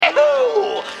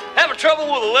trouble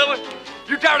with a living?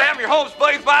 You tired of having your home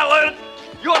space violated?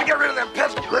 You want to get rid of them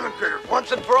pesky living critters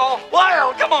once and for all?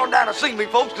 Well, come on down and see me,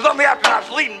 folks, because I'm the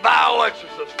after-night's leading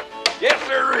bioexorcist. Yes,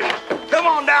 sir is. Come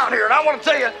on down here, and I want to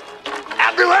tell you,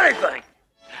 I'll do anything.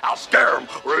 I'll scare them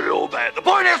real bad. The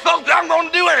point is, folks, I'm going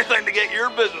to do anything to get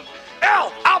your business.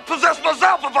 Hell, I'll possess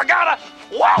myself if I gotta.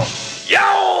 Whoa! Yo,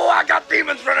 I got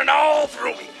demons running all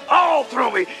through me. All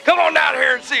through me. Come on down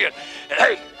here and see it. And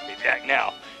hey Jack,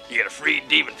 now, you get a free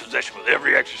demon possession with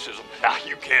every exorcism. Now,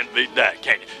 you can't beat that,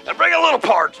 can you? Now, bring a little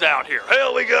parts down here.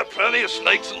 Hell, we got plenty of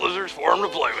snakes and lizards for them to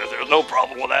play with. There's no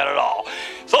problem with that at all.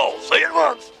 So, say it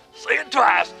once, say it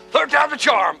twice, third time's a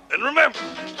charm. And remember,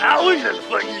 I'll eat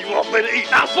anything you want me to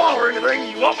eat. I'll swallow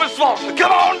anything you want me to swallow. So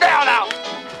come on down now.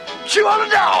 Chew on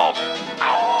a dog.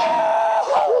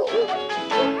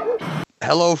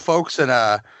 Hello, folks,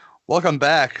 and welcome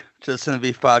back to the Sin and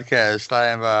Beef Podcast. I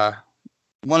am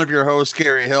one of your hosts,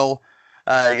 Gary Hill.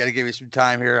 I got to give you some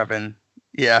time here.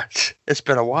 It's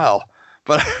been a while.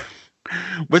 But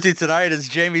with you tonight is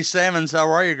Jamie Sammons. How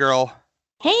are you, girl?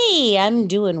 Hey, I'm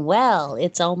doing well.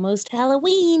 It's almost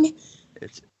Halloween.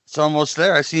 It's almost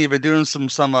there. I see you've been doing some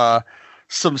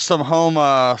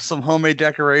homemade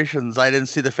decorations. I didn't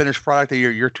see the finished product of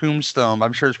your tombstone.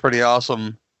 I'm sure it's pretty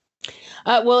awesome.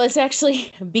 Well, it's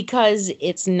actually because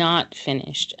it's not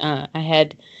finished. I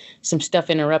had some stuff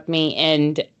interrupt me,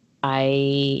 and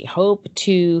I hope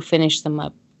to finish them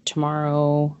up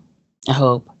tomorrow. I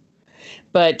hope.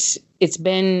 But it's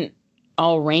been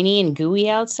all rainy and gooey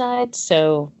outside,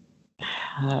 so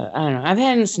I don't know. I've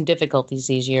had some difficulties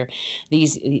this year.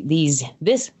 This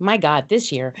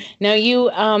year. Now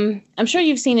I'm sure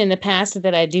you've seen in the past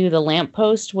that I do the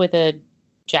lamppost with a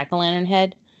jack-o'-lantern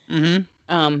head.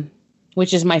 Mm-hmm.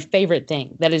 Which is my favorite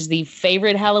thing. That is the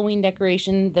favorite Halloween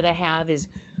decoration that I have, is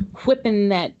whipping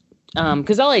that.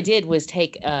 Because all I did was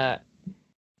take a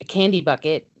candy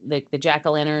bucket, the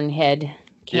jack-o'-lantern head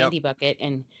candy bucket,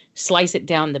 and slice it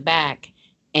down the back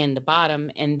and the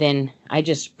bottom, and then I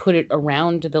just put it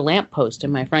around the lamppost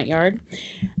in my front yard.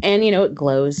 And, it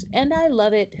glows, and I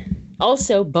love it.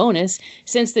 Also, bonus,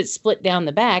 since it's split down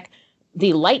the back,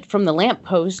 the light from the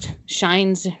lamppost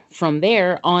shines from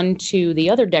there onto the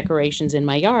other decorations in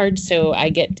my yard, so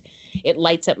it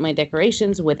lights up my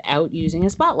decorations without using a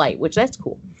spotlight, which that's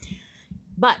cool.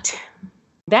 But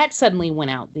that suddenly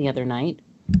went out the other night.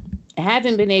 I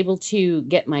haven't been able to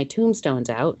get my tombstones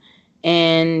out,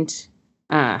 and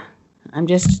I'm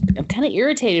kind of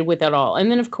irritated with it all. And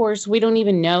then, of course, we don't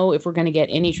even know if we're going to get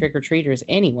any trick-or-treaters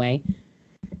anyway.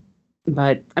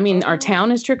 But, I mean, our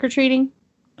town is trick-or-treating.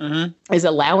 Mm-hmm. Is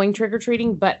allowing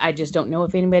trick-or-treating, but I just don't know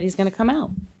if anybody's going to come out.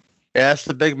 Yeah, that's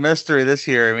the big mystery this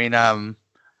year. I mean,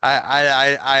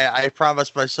 I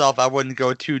promised myself I wouldn't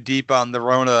go too deep on the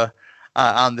Rona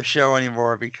on the show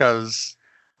anymore, because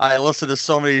I listen to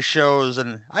so many shows,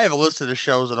 and I haven't listened to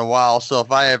shows in a while, so if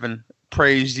I haven't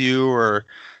praised you or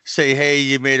say, hey,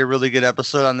 you made a really good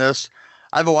episode on this,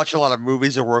 I haven't watched a lot of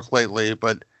movies at work lately,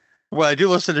 but when I do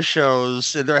listen to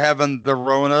shows and they're having the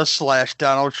Rona /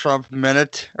 Donald Trump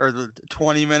minute, or the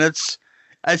 20 minutes,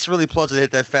 it's really pleasant to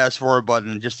hit that fast forward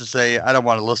button just to say, I don't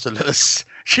want to listen to this,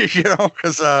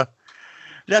 because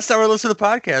that's not what I listen to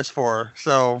podcasts for.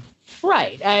 So,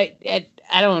 right. I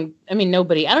don't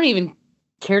even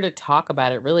care to talk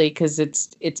about it really, because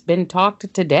it's been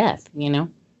talked to death,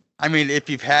 I mean, if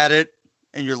you've had it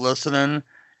and you're listening,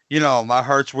 my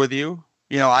heart's with you.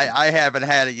 I haven't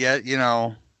had it yet,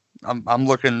 I'm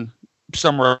looking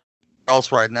somewhere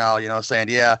else right now, saying,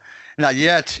 yeah, not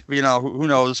yet. Who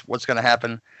knows what's going to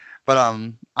happen. But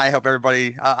I hope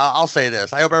everybody, I'll say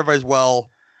this, I hope everybody's well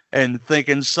and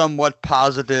thinking somewhat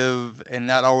positive and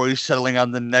not always settling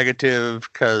on the negative,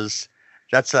 because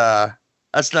that's not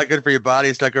good for your body.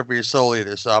 It's not good for your soul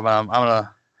either. So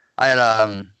I had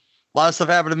a lot of stuff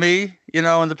happen to me, in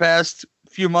the past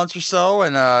few months or so.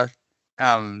 And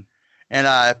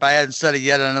if I hadn't said it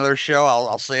yet on another show,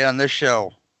 I'll say it on this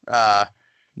show.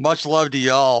 Much love to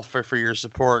y'all for your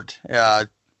support,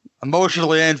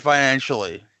 emotionally and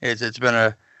financially. It's been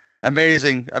a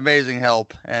amazing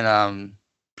help, and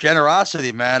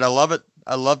generosity, man. I love it.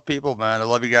 I love people, man. I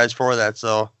love you guys for that.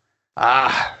 So,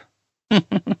 but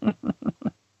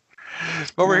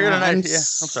we're here tonight. I'm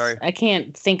sorry. I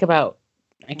can't think about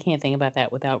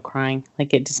that without crying.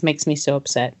 Like, it just makes me so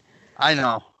upset. I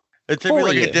know. It took me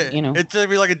like a day. It took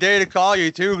me like a day to call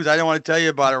you too, because I didn't want to tell you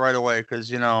about it right away.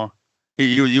 Because you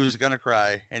was gonna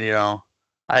cry, and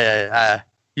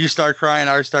you start crying,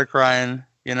 I start crying.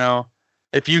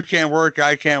 If you can't work,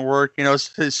 I can't work.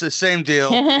 It's the same deal.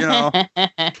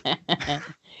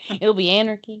 It'll be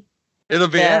anarchy. It'll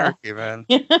be anarchy, man.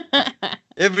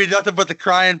 It'll be nothing but the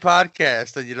crying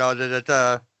podcast, and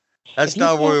that's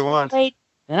not what we want. Late,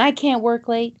 then I can't work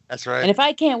late. That's right. And if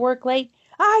I can't work late,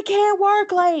 I can't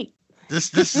work late.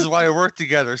 This is why we work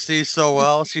together. See, so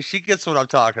well. She gets what I'm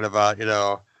talking about,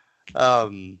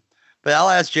 But I'll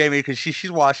ask Jamie because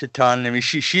she's watched a ton. I mean,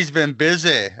 she's been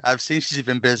busy. I've seen she's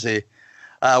been busy.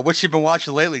 What's she been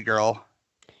watching lately, girl?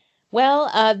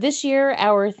 Well, this year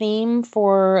our theme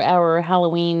for our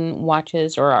Halloween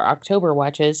watches or our October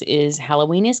watches is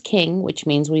Halloween is King, which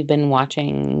means we've been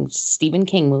watching Stephen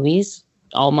King movies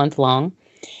all month long.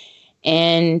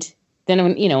 And then,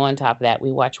 on top of that,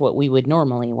 we watch what we would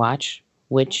normally watch,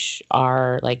 which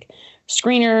are like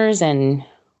screeners and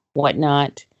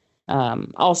whatnot.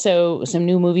 Also, some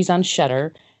new movies on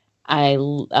Shudder.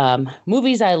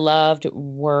 Movies I loved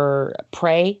were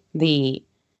Prey, the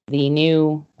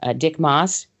new Dick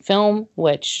Maas film,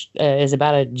 which is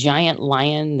about a giant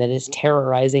lion that is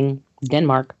terrorizing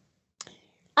Denmark.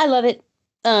 I love it.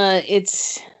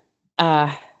 It's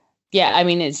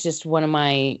just one of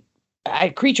my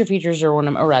creature features are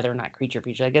or rather not creature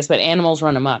features, I guess, but Animals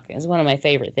Run Amok is one of my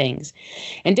favorite things.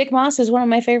 And Dick Maas is one of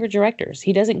my favorite directors.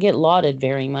 He doesn't get lauded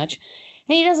very much.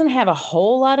 And he doesn't have a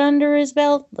whole lot under his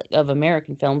belt of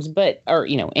American films,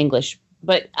 English,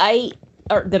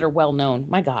 that are well known.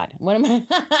 My God,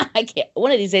 I can't.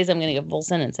 One of these days, I'm going to get a full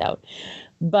sentence out.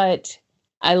 But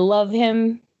I love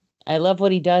him. I love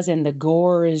what he does, and the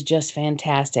gore is just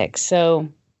fantastic. So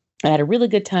I had a really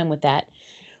good time with that.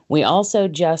 We also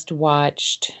just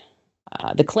watched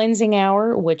The Cleansing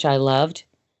Hour, which I loved,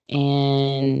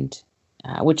 and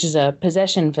which is a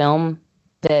possession film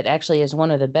that actually is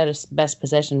one of the best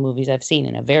possession movies I've seen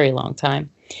in a very long time.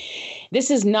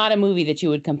 This is not a movie that you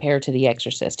would compare to The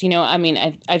Exorcist.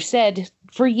 I've said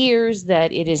for years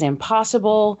that it is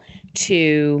impossible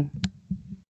to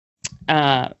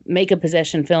make a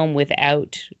possession film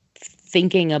without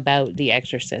thinking about The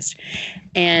Exorcist.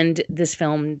 And this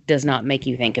film does not make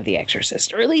you think of The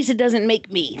Exorcist, or at least it doesn't make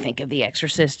me think of The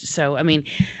Exorcist. So,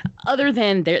 other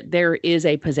than there is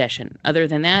a possession, other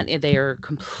than that, they are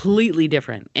completely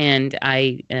different. And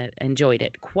I enjoyed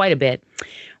it quite a bit.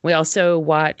 We also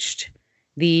watched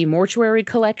The Mortuary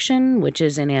Collection, which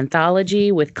is an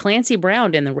anthology with Clancy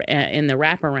Brown in the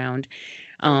wraparound.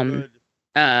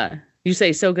 You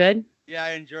say so good? Yeah,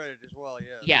 I enjoyed it as well,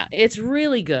 yeah. Yeah, it's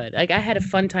really good. I had a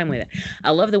fun time with it.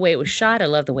 I love the way it was shot. I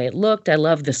love the way it looked. I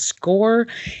love the score.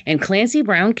 And Clancy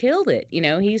Brown killed it.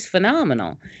 He's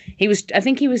phenomenal. I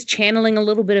think he was channeling a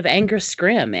little bit of Angus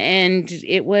Scrimm, and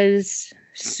it was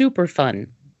super fun.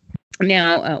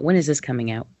 Now, when is this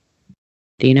coming out?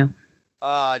 Do you know?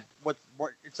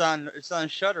 It's on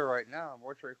Shudder right now,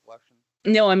 Mortuary Collection.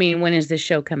 No, when is this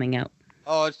show coming out?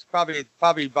 Oh, it's probably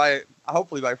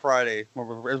hopefully by Friday.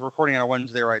 We're recording on a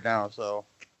Wednesday right now, so.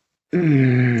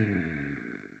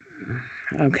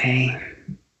 Okay.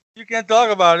 You can't talk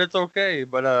about it. It's okay,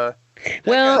 but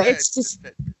it's just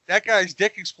that guy's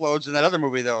dick explodes in that other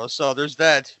movie though. So there's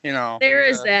that. There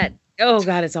is that. Oh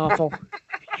God, it's awful.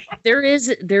 There is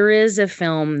a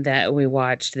film that we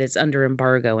watched that's under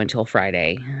embargo until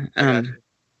Friday.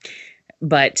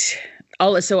 But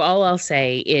all I'll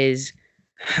say is.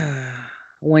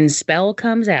 When Spell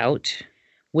comes out,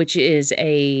 which is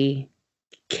a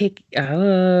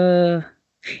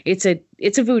it's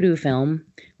a voodoo film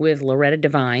with Loretta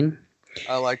Devine.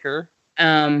 I like her.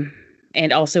 And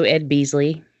also Ed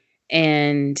Beasley,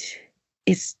 and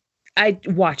I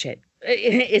watch it.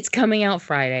 It's coming out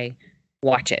Friday.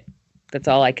 Watch it. That's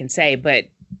all I can say. But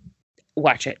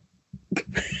watch it.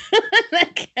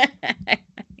 I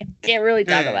can't really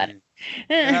talk about it.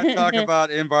 Not talk about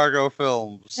embargo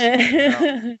films.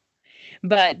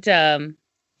 But I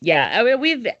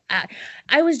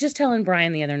was just telling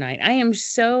Brian the other night, I am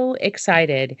so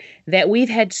excited that we've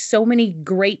had so many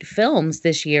great films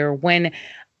this year when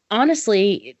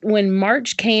honestly, when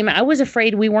March came, I was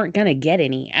afraid we weren't going to get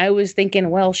any. I was thinking,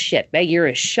 well, shit, that year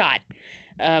is shot.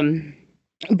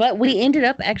 But we ended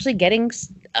up actually getting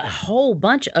a whole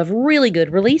bunch of really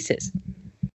good releases.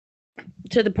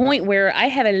 To the point where I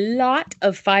have a lot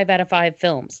of 5 out of 5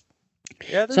 films.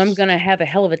 Yeah, so I'm going to have a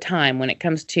hell of a time when it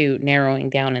comes to narrowing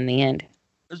down in the end.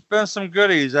 There's been some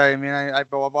goodies. I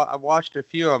watched a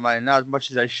few of them, not as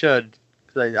much as I should,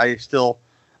 because I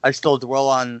still dwell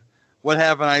on what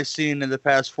haven't I seen in the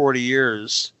past 40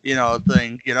 years,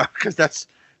 because that's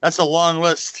a long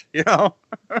list, Oh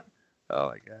my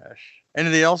gosh.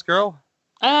 Anything else, girl?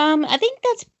 I think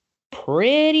that's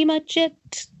pretty much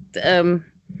it.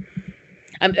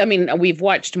 We've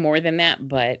watched more than that,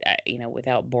 but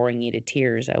without boring you to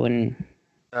tears, I wouldn't.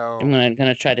 Oh. I'm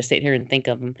gonna try to sit here and think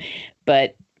of them,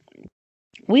 but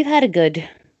we've had a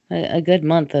good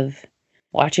month of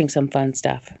watching some fun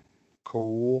stuff.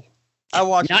 Cool. I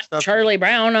watched Not stuff. Charlie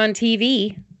Brown on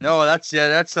TV. No, that's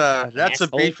a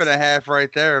beef and a half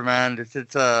right there, man.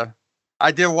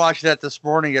 I did watch that this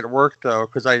morning at work though,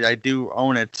 because I do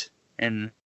own it,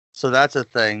 and so that's a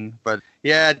thing. But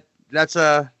yeah, that's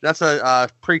a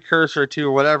precursor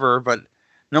to whatever. But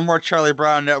no more Charlie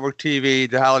Brown Network TV.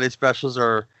 The holiday specials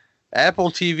are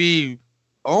Apple TV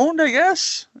owned, I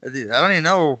guess. I don't even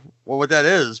know what that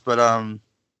is, but I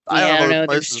don't know.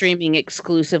 They're streaming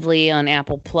exclusively on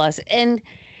Apple Plus, and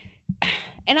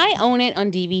I own it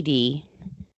on DVD.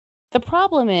 The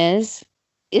problem is,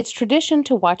 it's tradition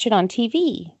to watch it on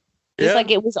TV. It's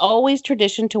like it was always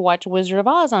tradition to watch Wizard of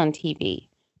Oz on TV.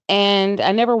 And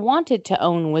I never wanted to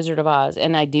own Wizard of Oz,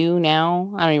 and I do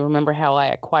now. I don't even remember how I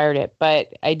acquired it,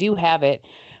 but I do have it.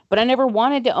 But I never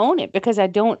wanted to own it because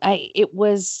it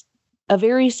was a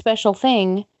very special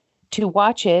thing to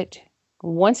watch it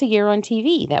once a year on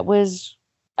TV.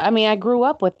 I grew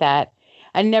up with that.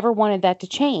 I never wanted that to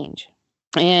change.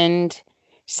 And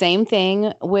same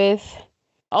thing with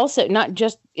also not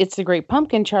just It's the Great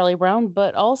Pumpkin, Charlie Brown,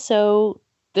 but also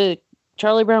the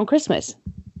Charlie Brown Christmas.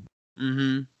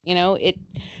 Mm-hmm. You know,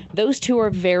 those two are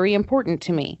very important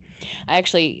to me. I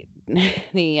actually,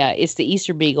 it's the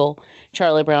Easter Beagle.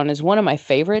 Charlie Brown is one of my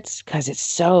favorites because it's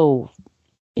so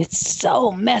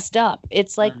messed up.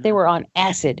 It's like they were on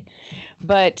acid.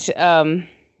 But I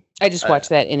just watch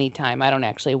that anytime. I don't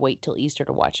actually wait till Easter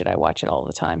to watch it. I watch it all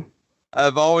the time.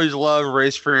 I've always loved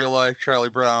Race for Your Life, Charlie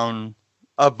Brown,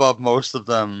 above most of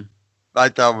them. I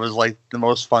thought it was like the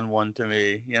most fun one to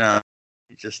me. You know,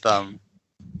 just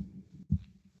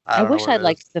I wish I'd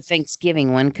liked the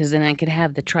Thanksgiving one because then I could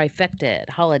have the trifecta at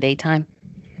holiday time.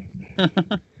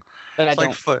 But I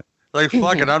don't. Fuck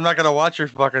it, I'm not gonna watch your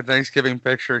fucking Thanksgiving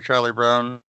picture, Charlie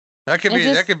Brown. That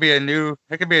could be a new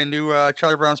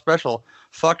Charlie Brown special.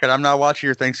 Fuck it, I'm not watching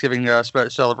your Thanksgiving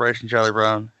celebration, Charlie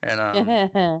Brown.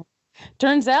 And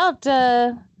turns out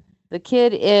the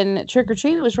kid in Trick or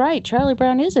Treat was right. Charlie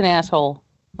Brown is an asshole.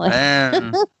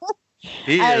 Man,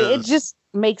 he is. It just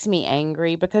makes me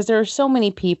angry because there are so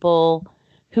many people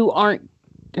who are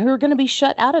going to be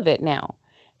shut out of it now,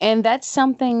 and that's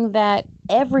something that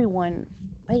everyone.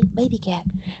 Wait, baby cat.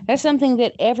 That's something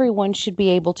that everyone should be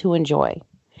able to enjoy,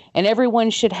 and everyone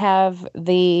should have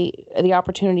the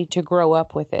opportunity to grow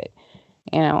up with it.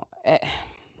 You know,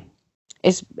 I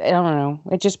don't know.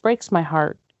 It just breaks my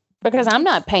heart because I'm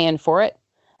not paying for it.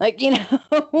 Like, you know,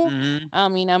 mm-hmm. I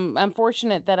mean, I'm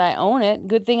fortunate that I own it.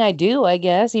 Good thing I do, I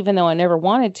guess, even though I never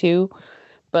wanted to.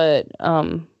 But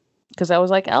because I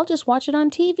was like, I'll just watch it on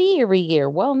TV every year.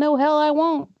 Well, no, hell, I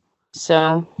won't.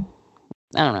 So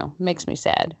I don't know. Makes me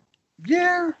sad.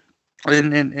 Yeah,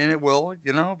 and it will,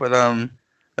 you know. But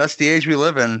that's the age we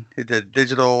live in. The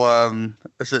digital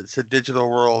it's a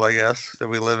digital world, I guess, that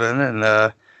we live in,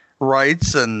 and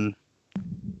rights. And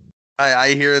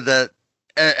I hear that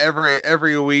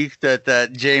every week that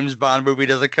James Bond movie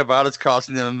doesn't come out, it's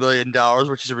costing them $1 million,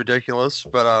 which is ridiculous.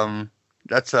 But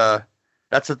that's a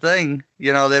thing.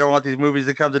 You know, they don't want these movies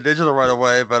to come to digital right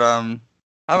away. But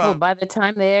by the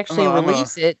time they actually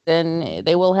release it, then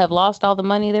they will have lost all the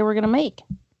money they were going to make.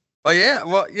 Oh yeah,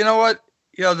 well, you know what?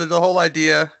 You know, the whole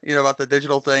idea, you know, about the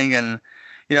digital thing, and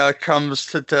you know, it comes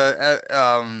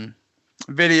to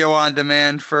video on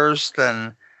demand first,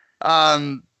 and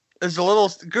is a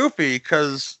little goofy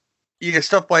because you get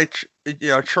stuff like, you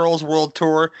know, Charles World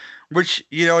Tour, which,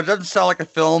 you know, it doesn't sound like a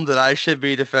film that I should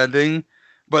be defending,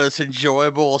 but it's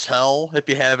enjoyable as hell if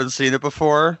you haven't seen it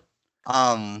before.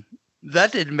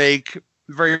 That didn't make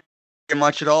very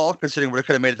much at all, considering what it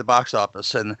could have made at the box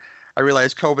office. And I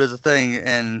realized COVID is a thing,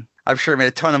 and I'm sure it made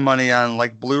a ton of money on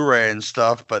like Blu-ray and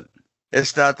stuff, but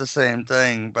it's not the same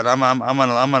thing. But I'm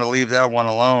gonna leave that one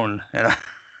alone. And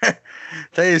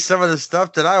tell you some of the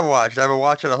stuff that I watched. I've been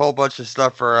watching a whole bunch of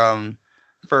stuff for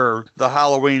the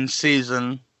Halloween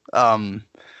season.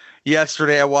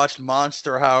 Yesterday I watched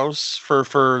Monster House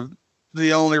for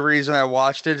the only reason I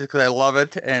watched it is because I love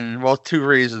it, and well, two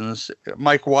reasons.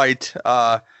 Mike White,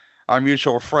 our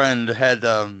mutual friend, had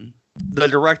the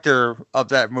director of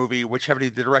that movie, which happened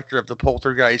to be the director of the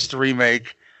Poltergeist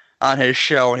remake, on his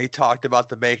show, and he talked about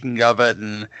the making of it,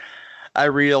 and I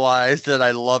realized that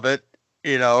I love it,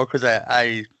 you know, because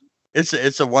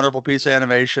it's a wonderful piece of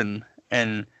animation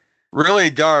and really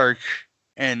dark,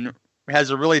 and has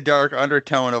a really dark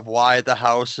undertone of why the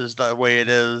house is the way it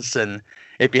is. And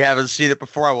if you haven't seen it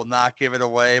before, I will not give it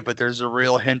away, but there's a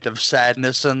real hint of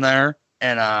sadness in there,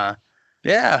 and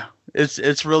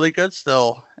it's really good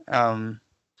still.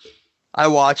 I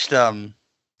watched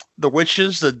the the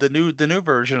witches, the new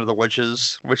version of the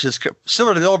witches, which is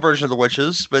similar to the old version of the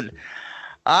witches, but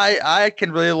I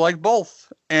can really like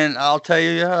both, and I'll tell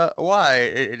you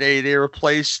why. They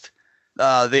replaced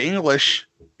the English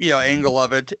angle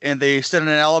of it, and they set it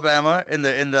in Alabama in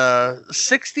the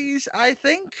 60s, I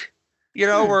think.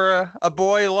 Where a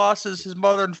boy lost his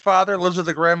mother and father, lives with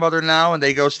a grandmother now, and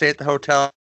they go stay at the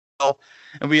hotel.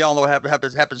 And we all know what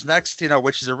happens next,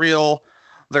 which is a real.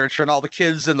 They're turning all the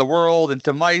kids in the world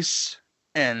into mice.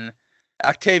 And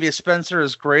Octavia Spencer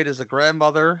is great as a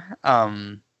grandmother.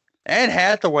 Anne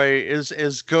Hathaway is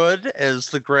as good as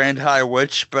the Grand High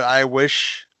Witch, but I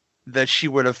wish that she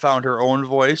would have found her own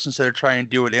voice instead of trying to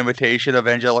do an imitation of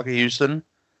Angelica Houston.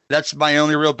 That's my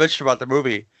only real bitch about the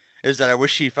movie, is that I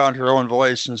wish she found her own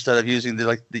voice instead of using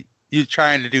you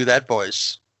trying to do that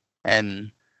voice.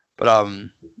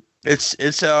 It's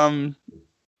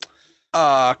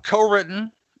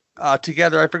co-written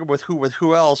together. I forget with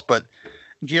who else, but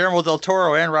Guillermo del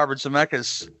Toro and Robert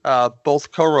Zemeckis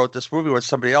both co-wrote this movie with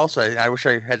somebody else. I wish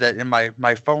I had that in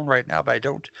my phone right now, but I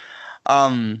don't.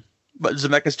 But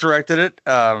Zemeckis directed it.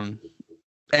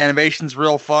 Animation's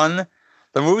real fun.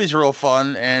 The movie's real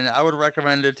fun, and I would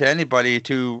recommend it to anybody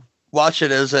to watch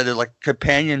it as a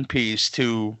companion piece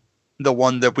to the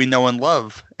one that we know and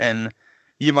love. And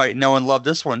you might know and love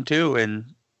this one too. And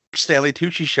Stanley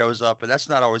Tucci shows up, and that's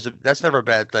never a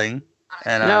bad thing.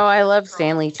 And no, I love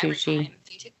Stanley Tucci.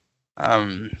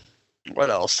 What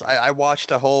else? I watched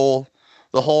the whole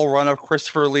run of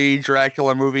Christopher Lee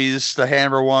Dracula movies, the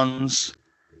Hammer ones.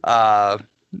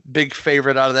 Big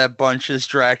favorite out of that bunch is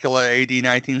Dracula AD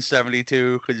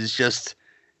 1972, because it's just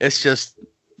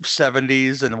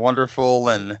 70s and wonderful,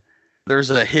 and there's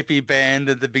a hippie band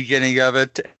at the beginning of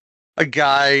it. A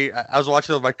guy, I was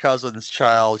watching with my cousin's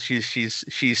child.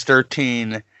 She's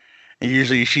 13, and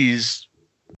usually she's,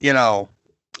 oh,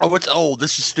 it's old.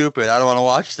 This is stupid. I don't want to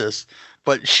watch this.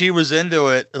 But she was into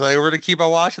it. Like, we're gonna keep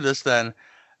on watching this then.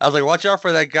 I was like, watch out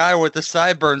for that guy with the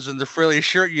sideburns and the frilly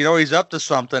shirt. He's up to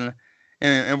something.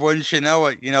 And wouldn't you know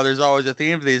it, there's always a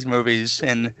theme to these movies.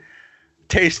 And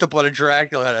Taste the Blood of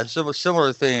Dracula had a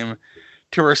similar theme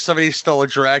to where somebody stole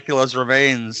Dracula's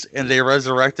remains and they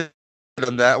resurrected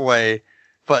him that way.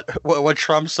 But what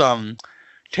trumps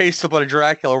Taste the Blood of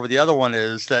Dracula over the other one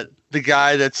is that the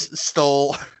guy that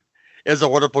stole is a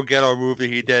Wonderful Ghetto movie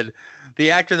he did.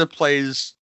 The actor that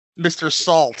plays Mr.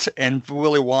 Salt and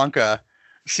Willy Wonka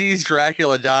sees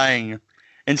Dracula dying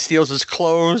and steals his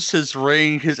clothes, his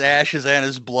ring, his ashes, and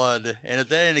his blood. And if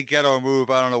that ain't a ghetto move,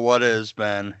 I don't know what is,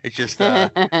 man. It's just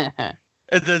and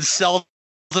then sells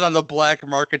it on the black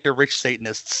market to rich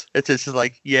Satanists. It's just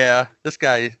like, yeah, this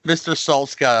guy, Mr.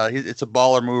 Salt's it's a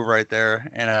baller move right there,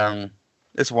 and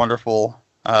it's wonderful.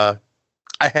 I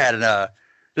had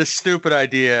this stupid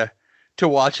idea to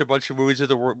watch a bunch of movies with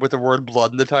the word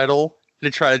blood in the title, to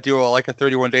try to do a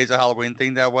 31 Days of Halloween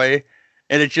thing that way.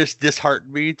 And it just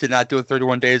disheartened me to not do a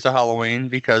 31 Days of Halloween,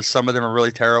 because some of them are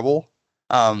really terrible.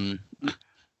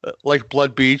 Like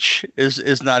Blood Beach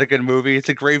is not a good movie. It's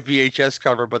a great VHS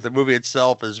cover, but the movie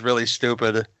itself is really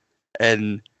stupid.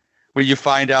 And when you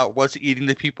find out what's eating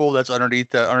the people that's underneath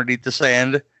the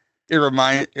sand,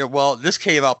 this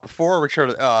came out before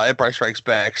Empire Strikes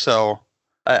Back, so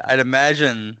I'd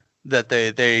imagine that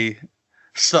they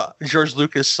saw George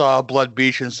Lucas saw Blood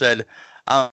Beach and said,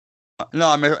 no,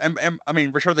 I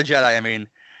mean Return of the Jedi.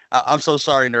 I'm so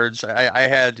sorry, nerds. I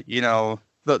had the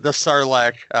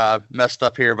Sarlacc messed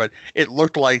up here, but it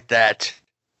looked like that.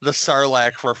 The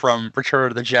Sarlacc from Return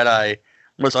of the Jedi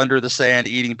was under the sand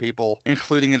eating people,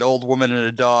 including an old woman and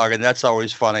a dog, and that's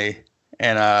always funny.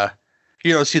 And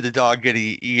you don't see the dog get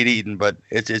eaten, but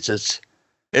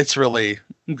it's really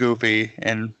goofy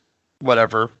and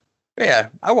whatever. But yeah,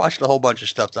 I watched a whole bunch of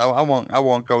stuff. So I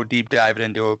won't go deep diving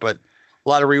into it, but a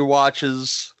lot of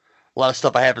rewatches, a lot of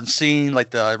stuff I haven't seen,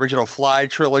 like the original Fly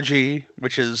trilogy,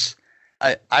 which is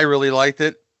I really liked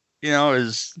it.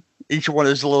 Is each one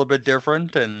is a little bit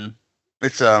different, and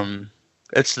it's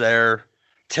there,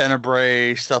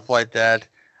 Tenebrae, stuff like that.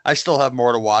 I still have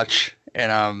more to watch,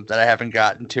 and that I haven't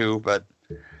gotten to, but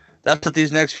that's what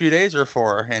these next few days are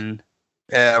for. And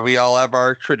we all have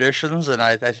our traditions, and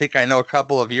I think I know a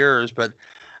couple of yours, but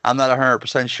I'm not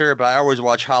 100% sure. But I always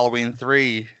watch Halloween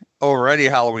 3 over any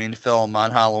Halloween film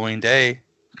on Halloween Day,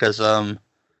 because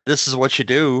this is what you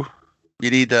do.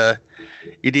 You need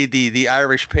the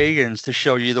Irish pagans to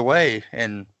show you the way,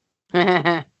 and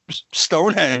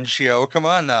Stonehenge, come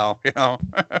on now,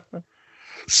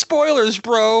 Spoilers,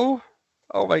 bro.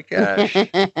 Oh my gosh.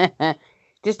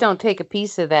 Just don't take a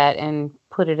piece of that and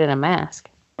put it in a mask.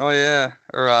 Oh yeah,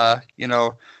 or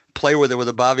play with it with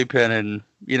a bobby pin and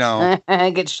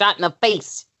get shot in the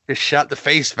face. Just shot in the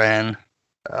face, man.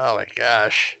 Oh my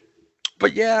gosh.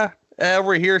 But yeah,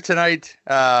 we're here tonight.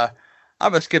 I'm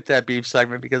gonna skip that beef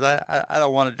segment because I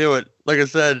don't want to do it. Like I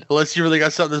said, unless you really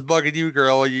got something that's bugging you,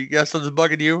 girl. You got something that's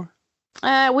bugging you?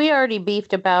 We already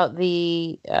beefed about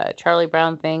the Charlie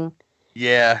Brown thing.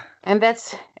 Yeah. And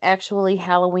that's actually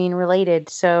Halloween related,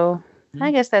 so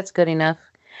I guess that's good enough.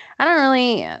 I don't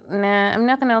really,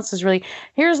 nothing else is really,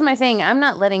 here's my thing, I'm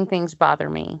not letting things bother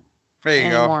me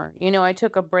anymore. You know, I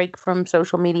took a break from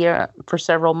social media for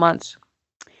several months,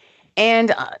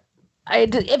 and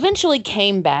eventually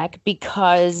came back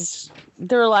because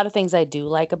there are a lot of things I do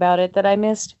like about it that I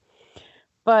missed,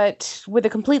 but with a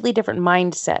completely different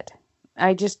mindset.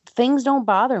 Things don't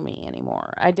bother me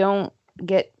anymore. I don't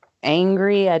get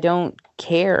angry. I don't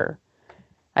care.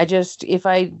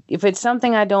 If it's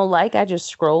something I don't like, I just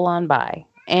scroll on by.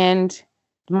 And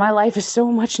my life is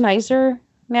so much nicer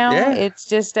now. Yeah. It's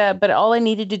just, but all I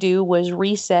needed to do was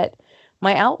reset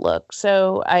my outlook.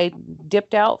 So I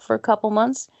dipped out for a couple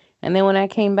months. And then when I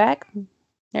came back,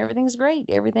 everything's great.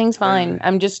 Everything's fine.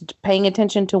 I'm just paying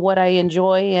attention to what I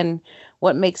enjoy and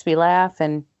what makes me laugh.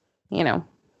 And, you know,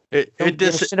 don't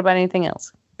give a shit about anything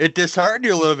else. It disheartened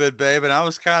you a little bit, babe, and I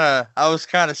was kind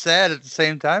of sad at the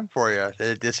same time for you.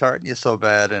 It disheartened you so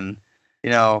bad, and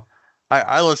you know,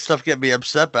 I let stuff get me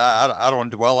upset, but I don't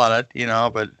dwell on it, you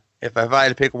know. But if I had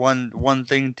to pick one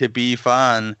thing to beef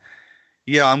on,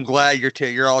 you know, I'm glad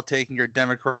you're all taking your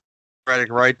democratic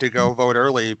right to go vote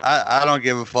early. I don't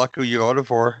give a fuck who you voted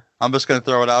for. I'm just gonna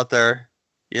throw it out there,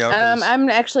 you know. I'm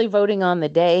actually voting on the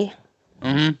day,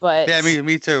 but yeah,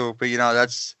 me too. But you know,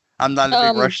 I'm not in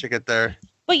a big rush to get there.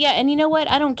 But yeah, and you know what?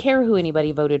 I don't care who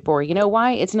anybody voted for. You know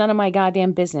why? It's none of my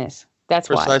goddamn business. That's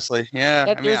why. Precisely.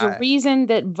 Yeah. There's a reason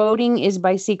that voting is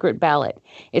by secret ballot.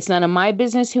 It's none of my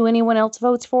business who anyone else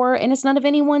votes for, and it's none of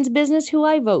anyone's business who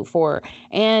I vote for.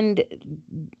 And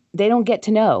they don't get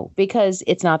to know because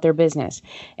it's not their business.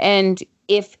 And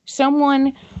if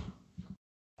someone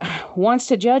wants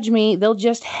to judge me, they'll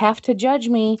just have to judge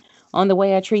me on the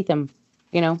way I treat them,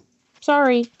 you know.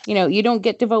 Sorry, you know, you don't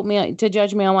get to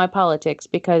judge me on my politics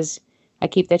because I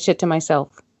keep that shit to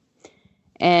myself.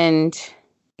 And,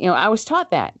 you know, I was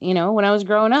taught that, you know, when I was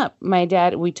growing up. My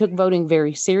dad, we took voting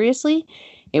very seriously.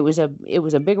 It was a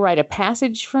big rite of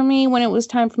passage for me when it was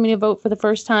time for me to vote for the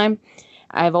first time.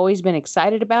 I've always been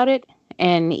excited about it.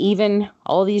 And even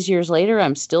all these years later,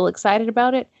 I'm still excited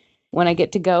about it when I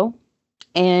get to go.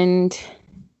 And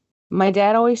my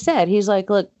dad always said, he's like,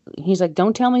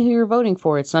 don't tell me who you're voting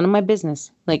for. It's none of my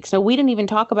business. Like, so we didn't even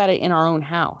talk about it in our own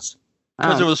house.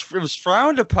 Because it was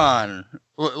frowned upon,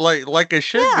 like it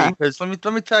should be. Because let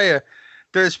me tell you,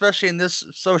 especially in this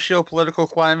socio-political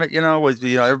climate, you know, with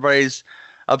everybody's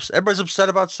upset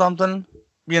about something,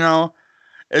 you know,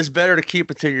 it's better to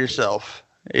keep it to yourself.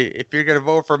 If you're gonna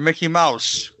vote for Mickey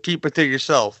Mouse, keep it to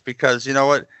yourself, because you know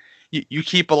what, you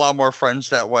keep a lot more friends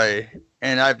that way.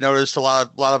 And I've noticed a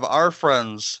lot of our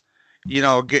friends, you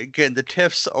know, getting the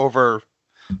tiffs over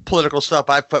political stuff.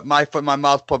 I put my foot in my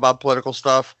mouth about political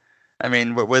stuff. I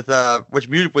mean, with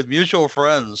mutual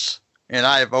friends, and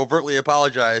I've overtly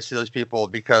apologized to those people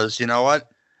because you know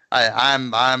what,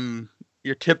 I'm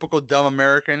your typical dumb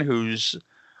American who's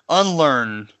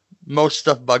unlearned most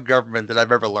stuff about government that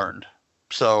I've ever learned.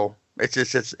 So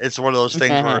it's one of those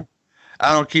things where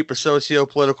I don't keep a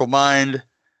socio-political mind.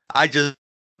 I just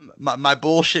my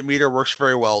bullshit meter works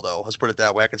very well, though. Let's put it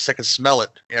that way. I can smell it.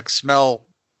 I can smell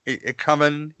it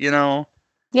coming, you know.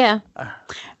 Yeah.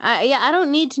 I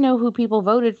don't need to know who people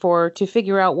voted for to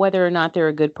figure out whether or not they're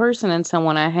a good person and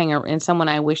someone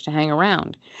I wish to hang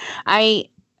around. I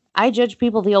judge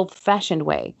people the old-fashioned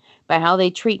way, by how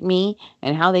they treat me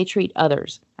and how they treat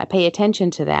others. I pay attention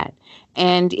to that.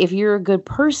 And if you're a good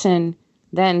person,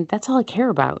 then that's all I care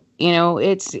about. You know,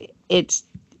 it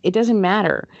doesn't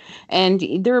matter. And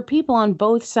there are people on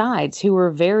both sides who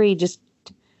are very just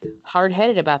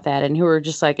hard-headed about that, and who are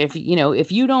just like, if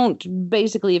you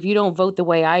don't vote the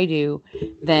way I do,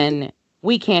 then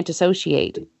we can't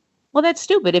associate. Well, that's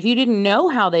stupid. If you didn't know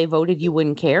how they voted, you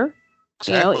wouldn't care.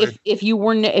 Exactly. You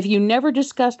know, if you never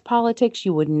discussed politics,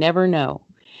 you would never know.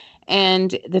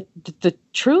 And the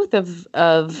truth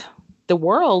of the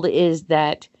world is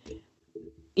that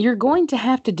you're going to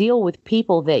have to deal with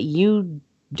people that you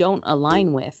don't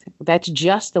align with. That's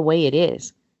just the way it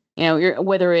is. You know,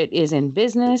 whether it is in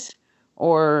business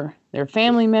or their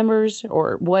family members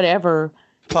or whatever.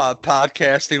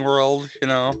 Podcasting world, you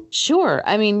know. Sure.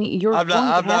 I mean, I'm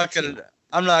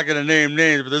not gonna name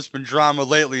names, but there's been drama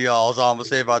lately, y'all. Is all I'm gonna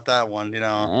say about that one, you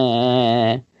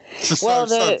know.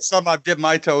 Some I've dipped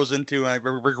my toes into and I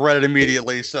regret it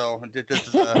immediately. So this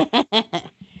is.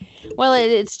 Well,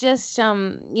 it's just,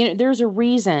 there's a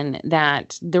reason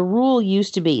that the rule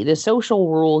used to be, the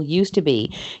social rule used to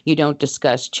be, you don't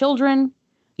discuss children,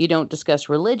 you don't discuss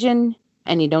religion,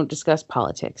 and you don't discuss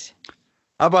politics.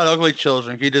 How about ugly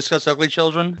children? Can you discuss ugly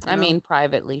children? I mean,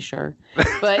 privately, sure.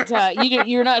 But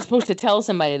you're not supposed to tell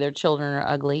somebody their children are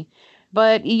ugly.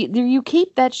 But you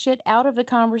keep that shit out of the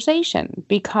conversation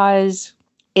because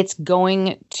it's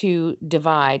going to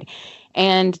divide.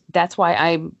 And that's why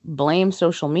I blame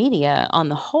social media on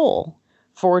the whole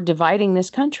for dividing this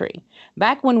country.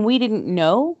 Back when we didn't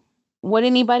know what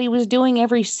anybody was doing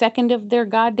every second of their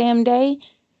goddamn day,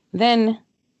 then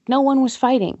no one was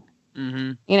fighting.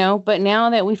 Mm-hmm. But now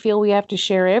that we feel we have to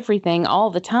share everything all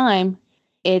the time,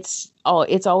 it's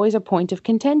always a point of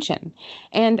contention.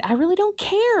 And I really don't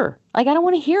care. Like, I don't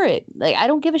want to hear it. Like, I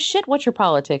don't give a shit what your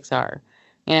politics are.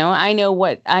 I know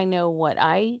what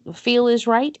I feel is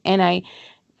right, and I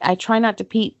try not to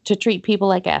treat people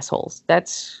like assholes.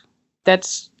 That's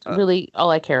really all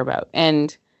I care about.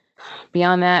 And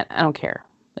beyond that, I don't care.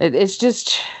 It's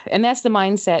just, and that's the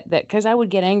mindset that, because I would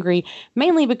get angry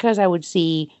mainly because I would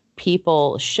see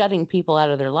people shutting people out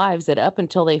of their lives that up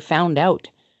until they found out,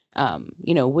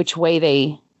 which way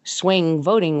they swing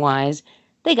voting wise,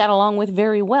 they got along with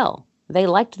very well. They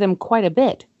liked them quite a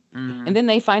bit. Mm-hmm. And then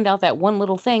they find out that one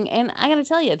little thing. And I got to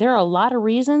tell you, there are a lot of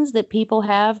reasons that people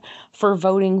have for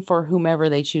voting for whomever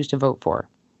they choose to vote for.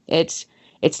 It's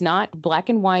not black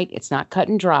and white. It's not cut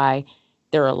and dry.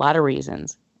 There are a lot of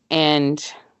reasons. And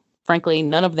frankly,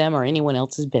 none of them are anyone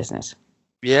else's business.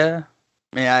 Yeah.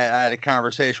 I mean, I had a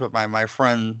conversation with my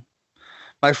friend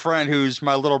who's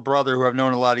my little brother, who I've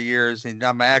known a lot of years. And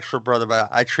not my actual brother, but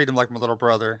I treat him like my little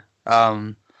brother.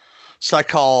 So I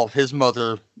call his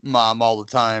mother Mom all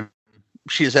the time.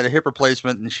 She has had a hip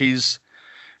replacement, and she's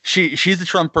the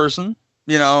Trump person,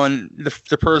 and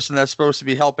the person that's supposed to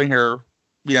be helping her,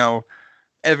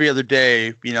 every other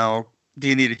day, do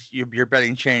you need your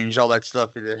bedding changed, all that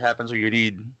stuff that happens when you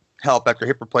need help after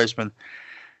hip replacement.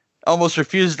 Almost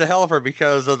refuses to help her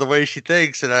because of the way she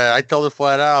thinks. And I told her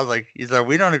flat out, I was like,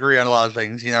 we don't agree on a lot of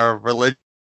things,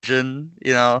 religion,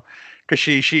 because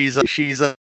she's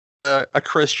a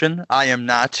Christian. I am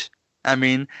not. I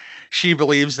mean, she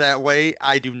believes that way.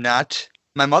 I do not.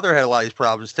 My mother had a lot of these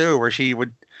problems too, where she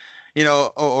would,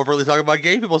 overly talk about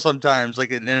gay people sometimes,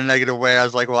 like in a negative way. I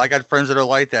was like, well, I got friends that are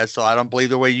like that, so I don't believe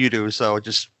the way you do. So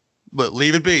just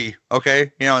leave it be,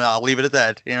 okay? And I'll leave it at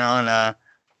that. And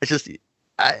it's just,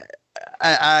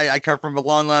 I come from a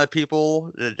long line of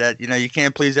people that you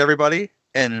can't please everybody,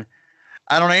 and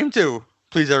I don't aim to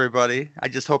please everybody. I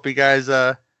just hope you guys,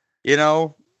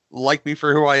 like me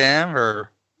for who I am, or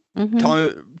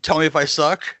tell me if I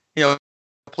suck.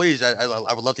 Please,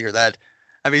 I would love to hear that.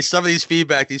 I mean, some of these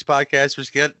feedback these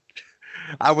podcasters get,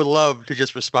 I would love to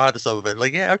just respond to some of it.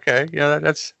 Like, yeah, okay,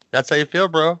 that's how you feel,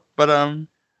 bro. But I'm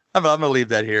gonna leave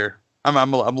that here. I'm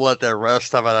gonna let that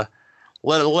rest. I'm gonna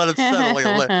let it settle.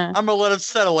 I'm gonna let it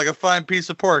settle like a fine piece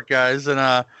of pork, guys. And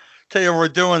tell you what we're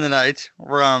doing tonight.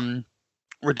 We're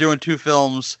doing two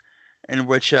films in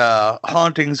which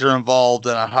hauntings are involved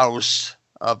in a house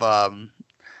of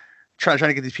trying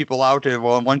to get these people out.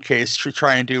 Well, in one case,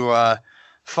 trying to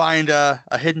find a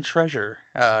hidden treasure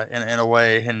in a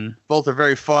way, and both are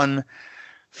very fun.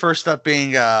 First up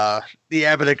being the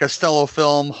Abbott and Costello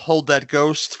film Hold That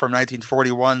Ghost from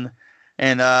 1941,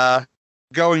 and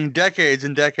going decades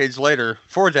and decades later,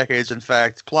 4 decades in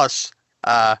fact, plus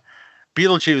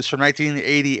Beetlejuice from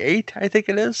 1988, I think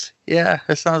it is. Yeah,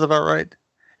 that sounds about right.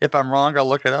 If I'm wrong, I'll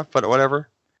look it up, but whatever.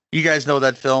 You guys know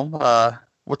that film.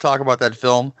 We'll talk about that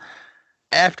film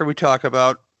after we talk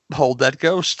about Hold That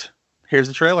Ghost. Here's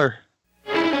the trailer.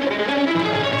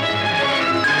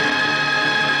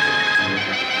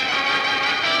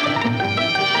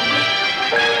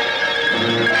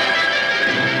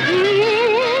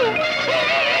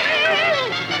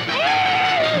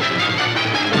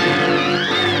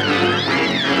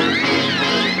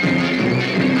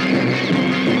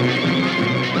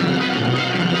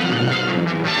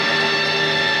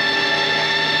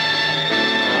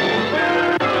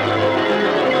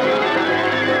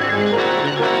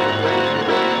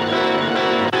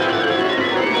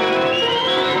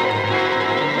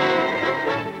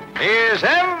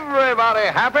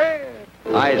 Happy?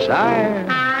 I sigh,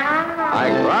 I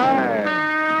cry.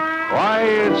 Why,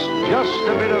 it's just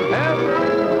a bit of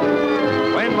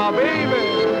heaven when my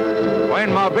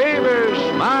baby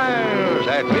smiles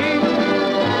at me.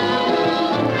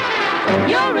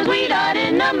 You're a sweetheart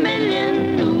in a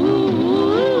million.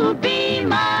 Ooh, be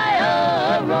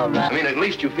my Aurora. I mean, at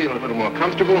least you feel a little more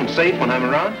comfortable and safe when I'm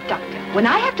around. Doctor, when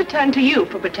I have to turn to you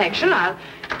for protection, I'll...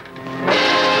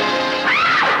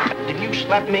 Did you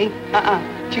slap me?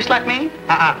 Did you slap me?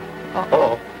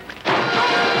 Uh-oh.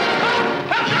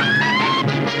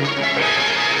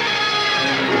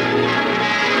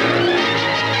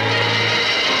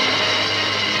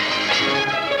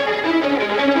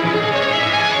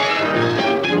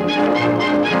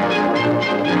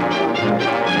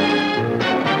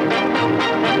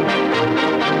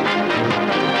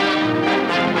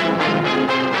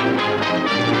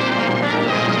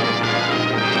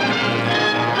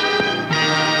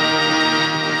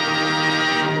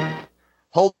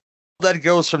 Hold That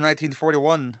Ghost from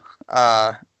 1941,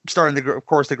 starring, of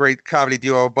course, the great comedy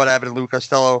duo Bud Abbott and Lou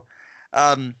Costello.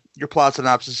 Your plot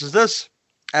synopsis is this.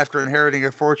 After inheriting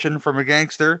a fortune from a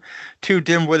gangster, two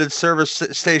dim-witted service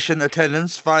station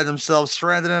attendants find themselves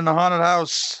stranded in a haunted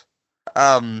house.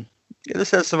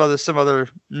 This has some other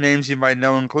names you might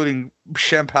know, including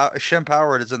Shem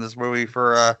Howard is in this movie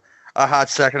for a hot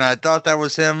second. I thought that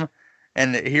was him,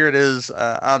 and here it is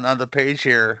on the page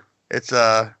here.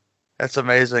 That's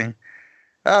amazing.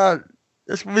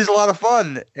 This movie's a lot of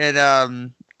fun, and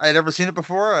I had never seen it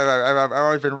before. I've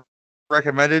always been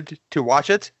recommended to watch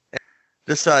it.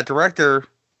 This director,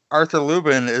 Arthur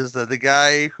Lubin, is the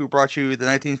guy who brought you the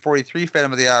 1943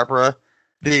 Phantom of the Opera,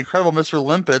 The Incredible Mr.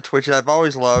 Limpet, which I've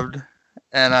always loved,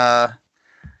 and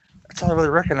that's all I really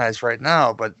recognize right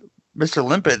now. But Mr.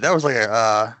 Limpet, that was like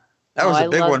a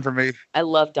big one for me. I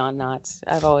love Don Knotts.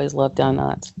 I've always loved Don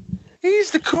Knotts.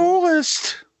 He's the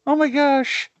coolest. Oh my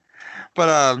gosh.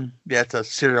 But yeah, it's a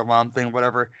serial mom thing,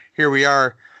 whatever. Here we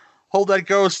are. Hold That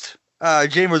Ghost.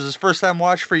 Jane, was this first time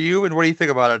watch for you, and what do you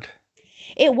think about it?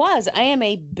 It was. I am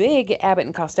a big Abbott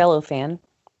and Costello fan.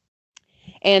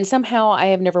 And somehow I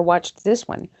have never watched this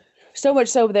one. So much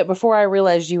so that before I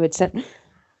realized you had sent...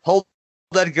 Hold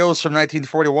That Ghost from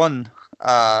 1941,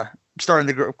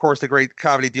 starring, of course, the great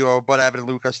comedy duo Bud Abbott and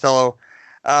Lou Costello.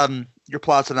 Your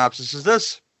plot synopsis is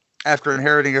this. After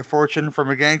inheriting a fortune from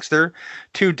a gangster,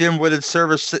 two dim-witted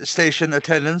service station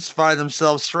attendants find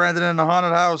themselves stranded in a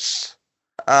haunted house.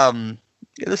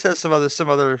 This has some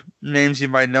other names you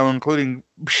might know, including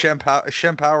Shem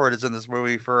Howard is in this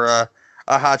movie for a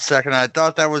hot second. I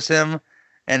thought that was him,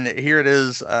 and here it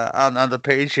is on the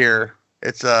page here.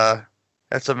 That's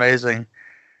amazing.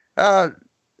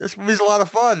 This movie's a lot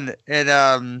of fun, and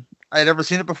I had never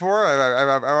seen it before.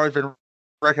 I've always been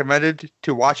recommended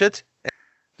to watch it.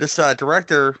 This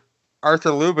director,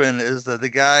 Arthur Lubin, is the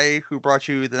guy who brought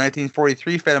you the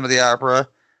 1943 Phantom of the Opera,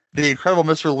 The Incredible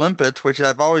Mr. Limpet, which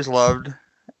I've always loved,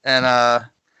 and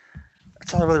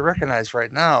that's all I really recognize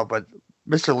right now. But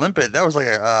Mr. Limpet, that was like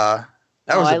a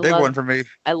big one for me.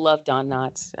 I love Don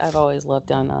Knotts. I've always loved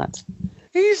Don Knotts.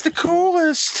 He's the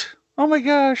coolest. Oh my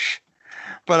gosh.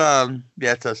 But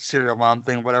yeah, it's a serial mom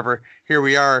thing, whatever. Here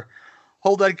we are.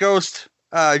 Hold That Ghost.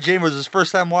 Jane, was this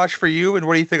first time watch for you, and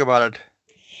what do you think about it?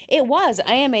 It was.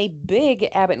 I am a big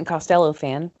Abbott and Costello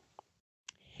fan.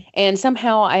 And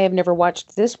somehow I have never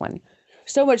watched this one.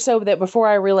 So much so that before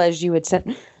I realized you had sent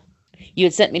me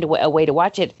a way to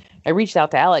watch it, I reached out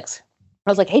to Alex.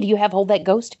 I was like, hey, do you have Hold That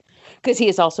Ghost? Because he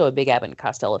is also a big Abbott and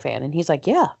Costello fan. And he's like,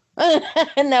 yeah.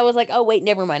 And I was like, oh, wait,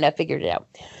 never mind. I figured it out.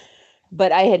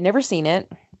 But I had never seen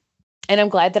it. And I'm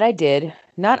glad that I did.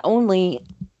 Not only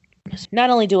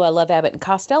do I love Abbott and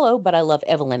Costello, but I love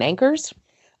Evelyn Ankers,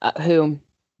 who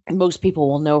most people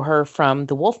will know her from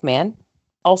The Wolfman,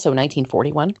 also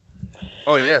 1941.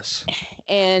 Oh, yes.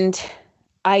 And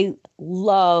I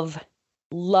love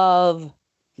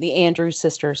the Andrews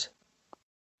sisters.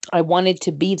 I wanted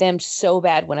to be them so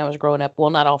bad when I was growing up.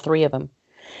 Well, not all three of them.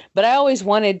 But I always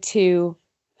wanted to,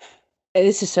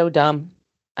 this is so dumb,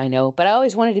 I know, but I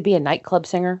always wanted to be a nightclub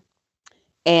singer.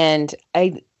 And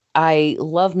I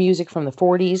love music from the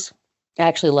 40s. I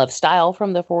actually love style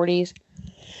from the 40s.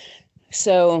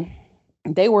 So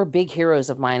they were big heroes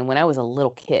of mine when I was a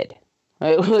little kid.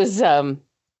 It was, I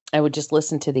would just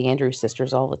listen to the Andrews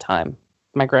sisters all the time.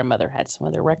 My grandmother had some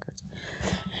of their records.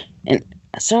 And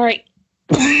sorry,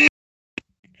 I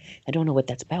don't know what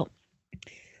that's about.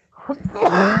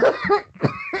 Oh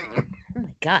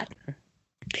my God.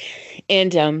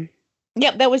 And,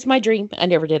 yeah, that was my dream. I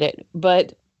never did it.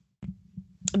 But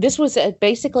this was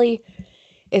basically,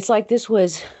 it's like this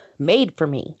was made for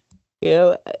me. You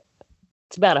know,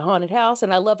 it's about a haunted house,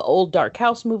 and I love old dark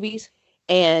house movies.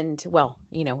 And, well,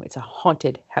 you know, it's a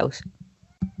haunted house.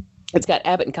 It's got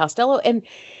Abbott and Costello. And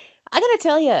I got to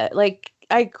tell you, like,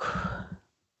 I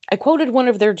quoted one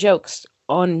of their jokes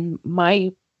on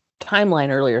my timeline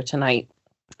earlier tonight.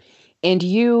 And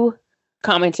you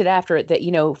commented after it that,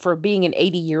 you know, for being an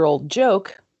 80-year-old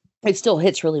joke, it still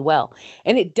hits really well.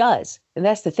 And it does. And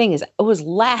that's the thing, is I was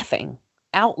laughing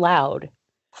out loud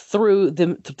through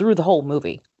the whole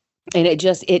movie. And it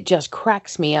just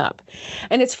cracks me up.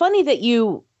 And it's funny that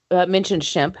you mentioned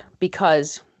Shemp,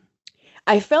 because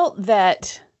I felt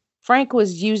that Frank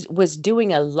was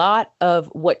doing a lot of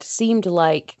what seemed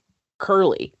like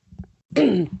Curly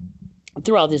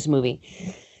throughout this movie.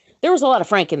 There was a lot of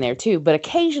Frank in there too, but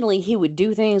occasionally he would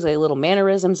do things like little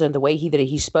mannerisms and the way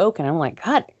he spoke, and I'm like,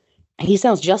 God, he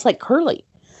sounds just like Curly.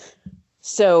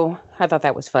 So I thought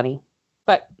that was funny.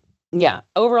 But yeah,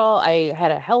 overall, I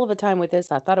had a hell of a time with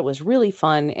this. I thought it was really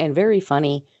fun and very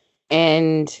funny,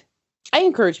 and I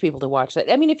encourage people to watch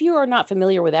that. I mean, if you are not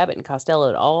familiar with Abbott and Costello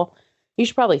at all, you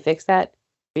should probably fix that,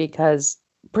 because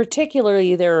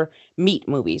particularly their meat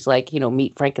movies, like,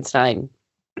 Meet Frankenstein,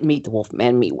 Meet the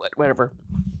Wolfman, Meet whatever.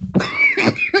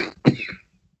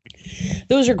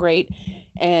 Those are great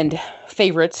and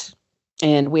favorites.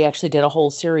 And we actually did a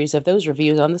whole series of those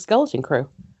reviews on the Skeleton Crew.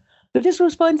 But this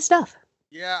was fun stuff.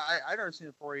 Yeah, I never seen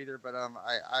it before either, but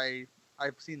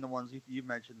I've seen the ones you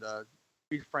mentioned,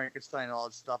 Meet Frankenstein and all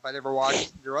that stuff. I never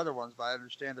watched their other ones, but I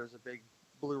understand there's a big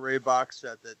Blu-ray box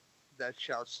set that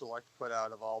Shout Select put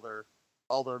out of all their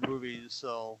movies.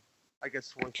 So I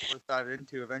guess worth diving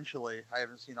into eventually. I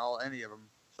haven't seen any of them,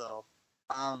 so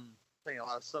saying a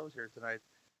lot of shows here tonight.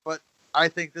 But I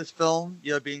think this film,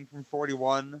 being from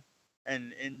 41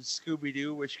 and in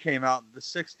Scooby-Doo, which came out in the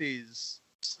 60s,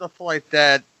 stuff like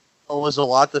that owes a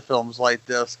lot to films like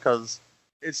this, because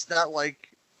it's not like,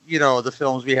 the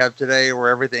films we have today where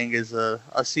everything is a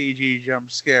CG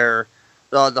jump scare.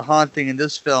 The haunting in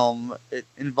this film, it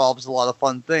involves a lot of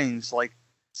fun things, like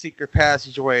secret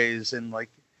passageways and like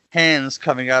hands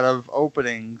coming out of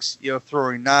openings,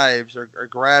 throwing knives or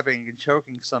grabbing and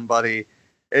choking somebody.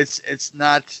 It's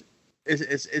not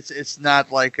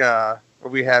like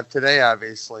what we have today,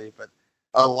 obviously, but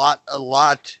a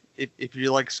lot. If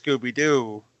you like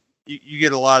Scooby-Doo, you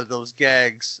get a lot of those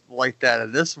gags like that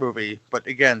in this movie. But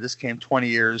again, this came 20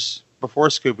 years before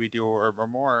Scooby-Doo or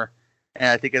more, and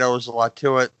I think it owes a lot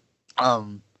to it.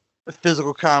 The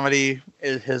physical comedy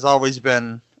has always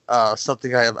been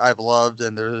something I've loved,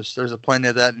 and there's a plenty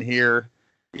of that in here.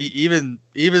 Even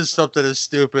something as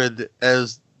stupid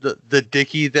as the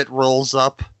dicky that rolls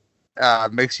up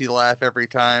makes you laugh every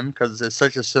time, because it's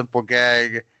such a simple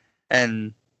gag,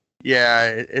 and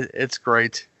yeah, it's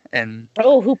great. And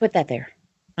who put that there?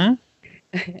 Yeah.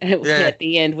 At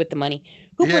the end with the money.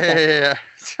 Who put that?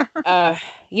 Yeah.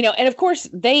 And of course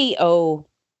they owe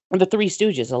the Three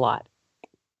Stooges a lot.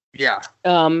 Yeah.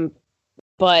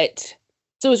 But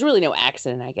so it was really no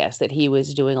accident, I guess, that he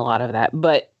was doing a lot of that.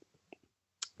 But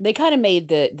they kind of made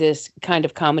this kind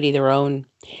of comedy their own.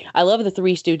 I love the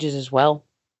Three Stooges as well,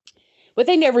 but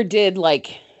they never did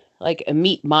like a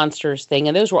meat monsters thing,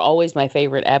 and those were always my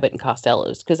favorite Abbott and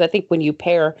Costellos, because I think when you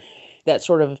pair that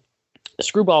sort of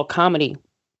screwball comedy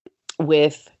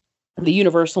with the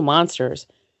Universal monsters,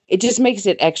 it just makes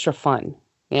it extra fun,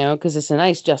 because it's a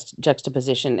nice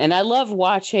juxtaposition. And I love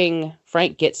watching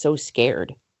Frank get so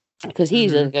scared, because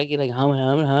he's like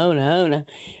home.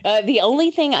 The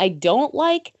only thing I don't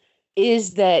like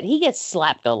is that he gets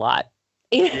slapped a lot.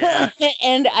 Yeah.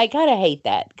 And I kind of hate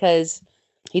that, because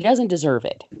he doesn't deserve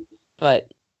it.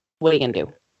 But what are you gonna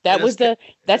do?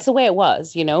 That's the way it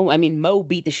was, I mean, Mo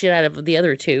beat the shit out of the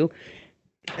other two.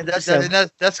 And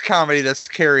that's comedy that's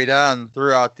carried on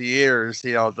throughout the years.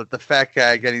 The fat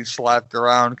guy getting slapped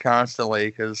around constantly,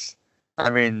 because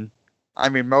I mean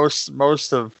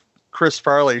most of Chris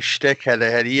Farley's shtick he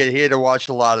had to watch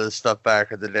a lot of this stuff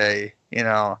back in the day, and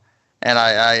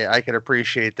I can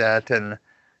appreciate that, and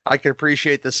I can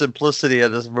appreciate the simplicity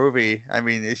of this movie. I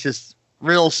mean, it's just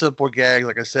real simple gag,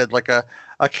 like I said, like a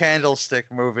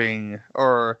candlestick moving,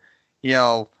 or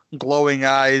glowing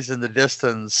eyes in the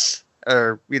distance,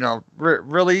 or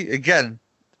really, again,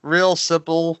 real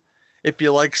simple. If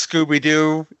you like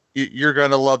Scooby-Doo, you're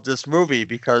gonna love this movie,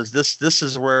 because this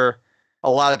is where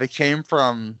a lot of it came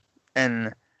from,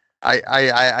 and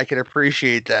I can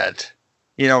appreciate that.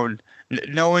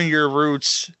 Knowing your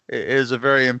roots is a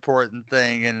very important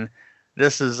thing, and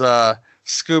this is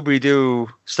Scooby-Doo,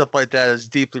 stuff like that is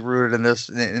deeply rooted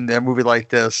in a movie like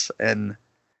this. And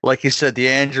like you said, the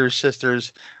Andrews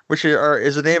sisters, which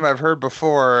is a name I've heard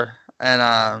before,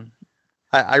 and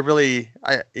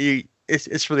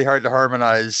it's really hard to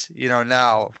harmonize,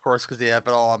 now, of course, because they have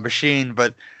it all on machine,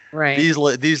 but right.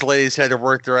 These ladies had to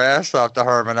work their ass off to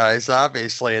harmonize,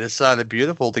 obviously, and it sounded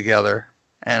beautiful together.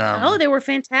 And they were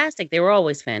fantastic. They were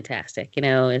always fantastic.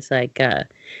 It's like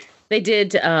they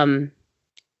did the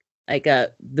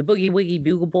Boogie Woogie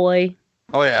Bugle Boy.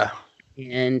 Oh yeah.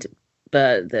 And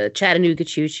the Chattanooga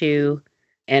Choo Choo,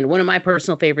 and one of my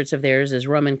personal favorites of theirs is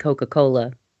Rum and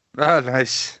Coca-Cola. Oh,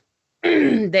 nice.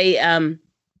 They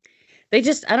they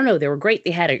just, I don't know, they were great.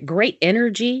 They had a great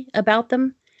energy about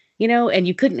them, and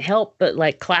you couldn't help but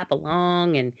like clap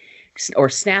along or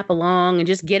snap along and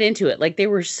just get into it. Like they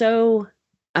were so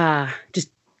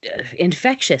just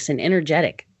infectious and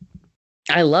energetic.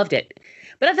 I loved it.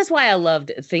 But that's why I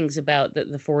loved things about the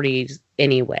 40s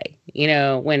anyway.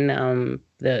 When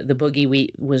the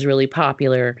boogie was really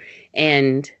popular,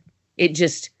 and it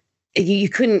just you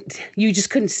just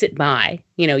couldn't sit by.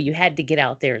 You had to get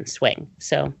out there and swing.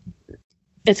 So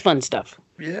it's fun stuff.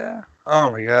 Yeah.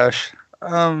 Oh my gosh.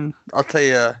 I'll tell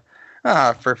you.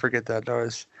 Forget that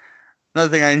noise.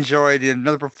 Another thing I enjoyed,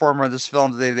 another performer in this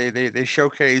film they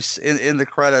showcase in the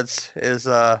credits is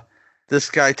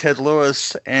this guy Ted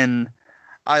Lewis, and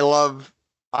I love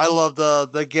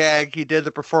the gag he did,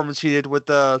 the performance he did with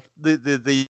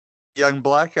the young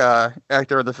black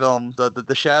actor in the film,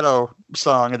 the Shadow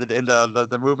song, and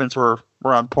the movements were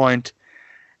on point.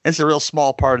 It's a real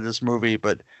small part of this movie,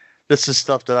 but this is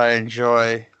stuff that I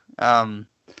enjoy. But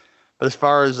as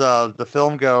far as the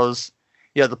film goes,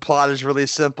 yeah, the plot is really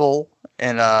simple,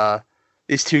 and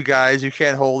these two guys who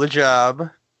can't hold a job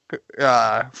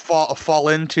fall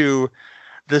into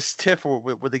this tiff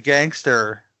with a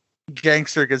gangster.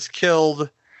 Gangster gets killed,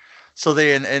 so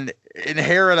they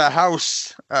inherit a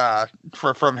house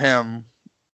from him,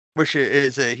 which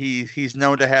is he's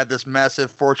known to have this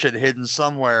massive fortune hidden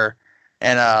somewhere.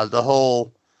 And the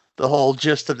whole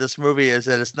gist of this movie is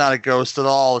that it's not a ghost at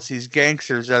all. It's these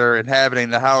gangsters that are inhabiting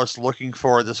the house looking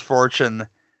for this fortune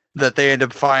that they end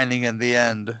up finding in the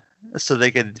end, so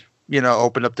they could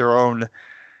open up their own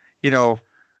boogie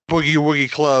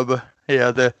woogie club.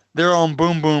 Yeah, their own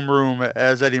boom boom room,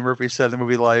 as Eddie Murphy said in the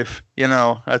movie Life.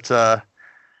 That's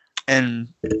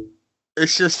and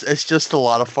it's just a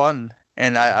lot of fun,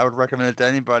 and I would recommend it to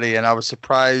anybody. And I was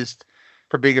surprised,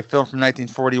 for being a film from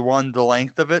 1941, the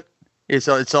length of it. It's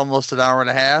almost an hour and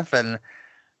a half, and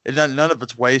none of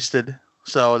it's wasted.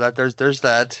 So that there's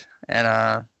that, and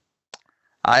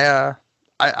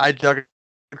I dug it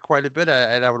quite a bit,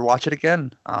 and I would watch it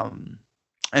again.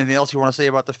 Anything else you want to say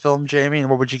about the film, Jamie? And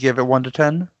what would you give it, 1 to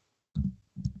 10?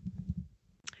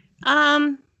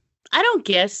 I don't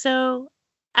guess so.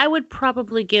 I would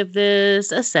probably give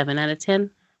this a 7 out of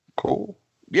 10. Cool.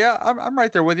 Yeah, I'm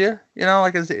right there with you.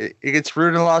 Like it gets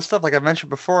rooted in a lot of stuff, like I mentioned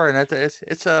before, and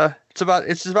it's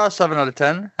about 7 out of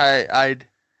 10. I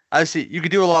see you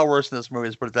could do a lot worse in this movie,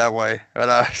 let's put it that way. But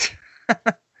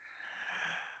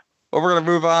well, we're gonna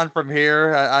move on from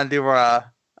here onto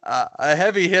a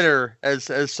heavy hitter, as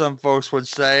some folks would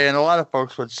say, and a lot of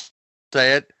folks would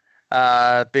say it,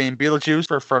 being Beetlejuice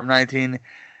from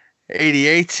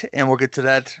 1988, and we'll get to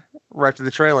that right after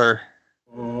the trailer.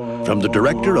 From the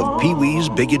director of Pee-wee's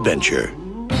Big Adventure,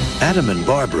 Adam and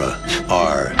Barbara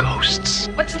are ghosts.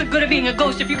 What's the good of being a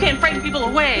ghost if you can't frighten people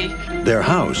away? Their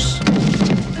house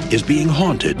is being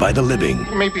haunted by the living.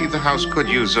 Maybe the house could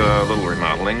use a little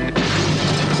remodeling.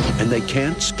 And they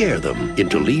can't scare them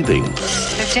into leaving.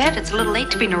 They're dead. It's a little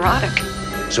late to be neurotic.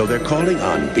 So they're calling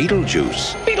on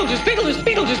Beetlejuice.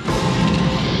 Beetlejuice!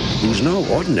 Who's no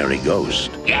ordinary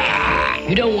ghost. Yeah,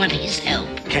 you don't want his help.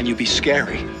 Can you be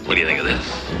scary? What do you think of this?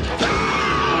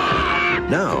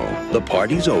 Now, the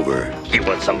party's over. You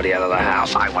want somebody out of the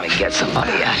house? I want to get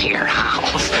somebody out of your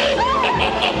house.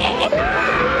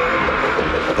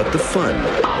 But the fun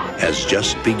has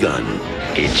just begun.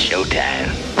 It's showtime.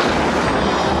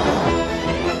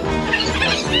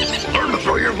 Learn to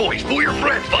throw your voice, fool your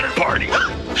friends, fun and party.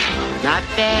 Not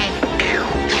bad.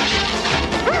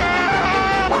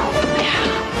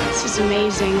 This is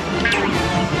amazing.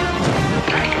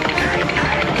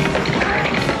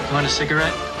 Want a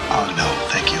cigarette? Oh, no,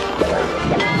 thank you.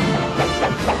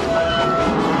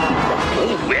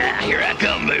 Oh, yeah, here I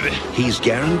come, baby. He's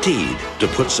guaranteed to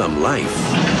put some life.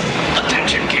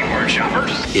 Attention, Kingword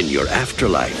shoppers. In your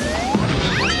afterlife.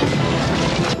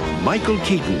 Michael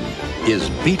Keaton is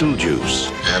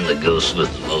Beetlejuice. I'm the ghost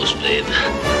with the most, babe.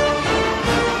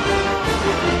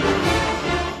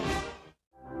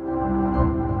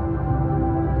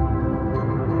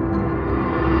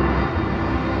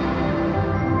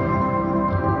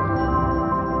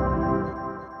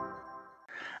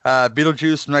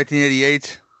 Beetlejuice from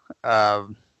 1988.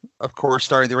 Of course,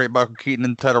 starring the great Michael Keaton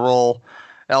in the title role.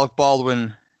 Alec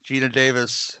Baldwin, Gina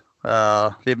Davis,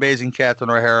 the amazing Catherine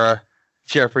O'Hara,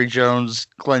 Jeffrey Jones,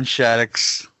 Glenn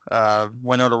Shaddix,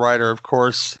 Winona Ryder, of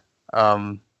course.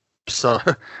 So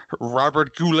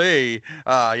Robert Goulet,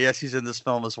 yes, he's in this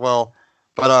film as well.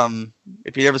 But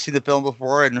if you've ever seen the film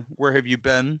before, and where have you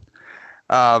been?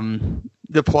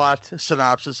 The plot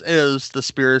synopsis is the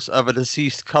spirits of a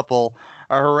deceased couple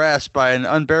are harassed by an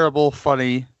unbearable,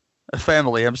 funny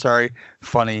I'm sorry,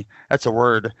 funny, that's a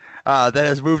word, that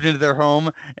has moved into their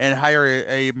home and hire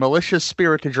a malicious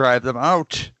spirit to drive them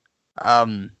out.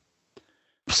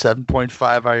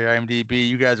 7.5 on your IMDb.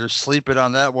 You guys are sleeping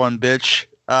on that one, bitch.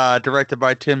 Directed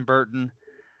by Tim Burton,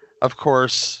 of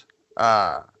course.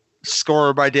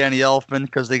 Score by Danny Elfman,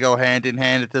 because they go hand in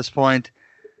hand at this point.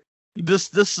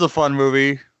 This is a fun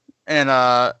movie, and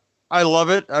I love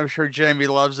it. I'm sure Jamie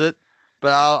loves it,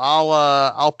 but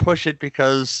I'll push it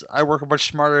because I work with much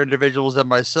smarter individuals than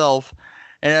myself.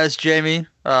 And as Jamie,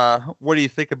 what do you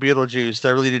think of Beetlejuice?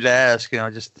 I really need to ask.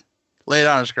 Just lay it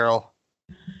on us, girl.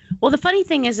 Well, the funny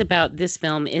thing is about this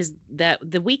film is that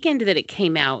the weekend that it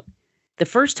came out, the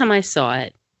first time I saw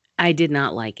it, I did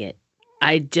not like it.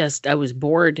 I was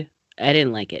bored. I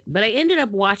didn't like it. But I ended up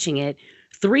watching it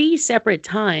 3 separate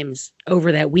times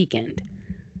over that weekend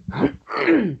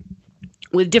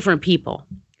with different people.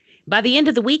 By the end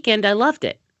of the weekend, I loved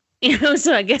it.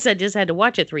 So I guess I just had to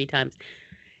watch it 3 times.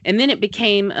 And then it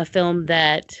became a film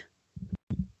that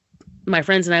my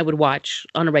friends and I would watch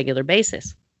on a regular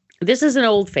basis. This is an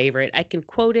old favorite. I can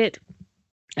quote it.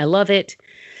 I love it.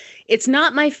 It's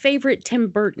not my favorite Tim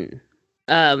Burton,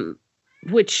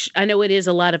 which I know it is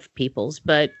a lot of people's,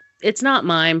 but it's not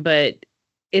mine, but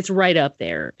it's right up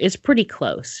there. It's pretty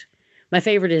close. My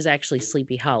favorite is actually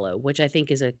Sleepy Hollow, which I think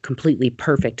is a completely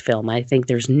perfect film. I think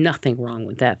there's nothing wrong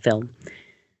with that film.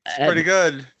 It's pretty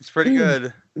good. It's pretty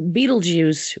good.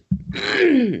 Beetlejuice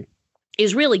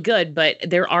is really good, but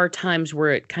there are times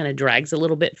where it kind of drags a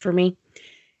little bit for me.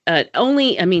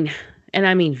 I mean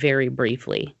very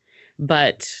briefly,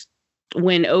 but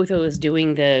when Otho is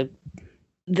doing the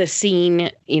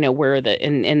scene, where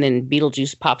and then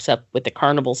Beetlejuice pops up with the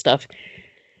carnival stuff.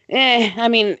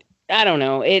 I don't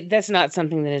know. That's not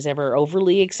something that has ever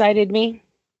overly excited me,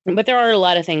 but there are a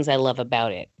lot of things I love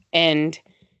about it. And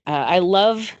I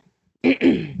love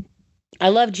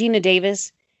Gina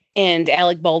Davis and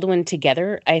Alec Baldwin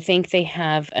together. I think they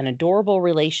have an adorable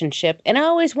relationship, and I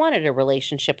always wanted a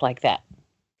relationship like that.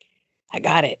 I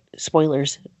got it.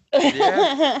 Spoilers.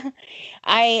 Yeah.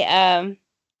 I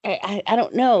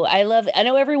don't know. I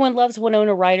know everyone loves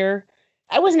Winona Ryder.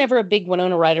 I was never a big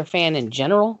Winona Ryder fan in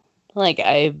general.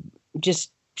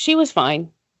 She was fine,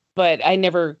 but I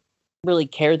never really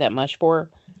cared that much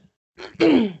for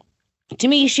her. To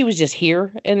me, she was just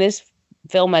here in this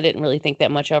film. I didn't really think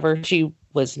that much of her. She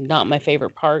was not my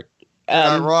favorite part.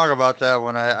 Not wrong about that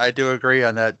one. I do agree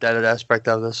on that aspect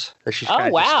of this. That she's wow.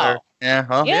 Just there. Yeah,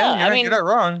 well, yeah, you're not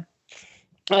wrong.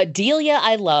 Delia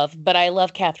I love, but I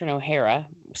love Catherine O'Hara,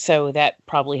 so that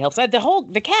probably helps.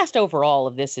 The cast overall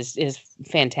of this is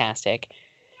fantastic.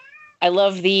 I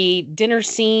love the dinner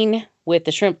scene with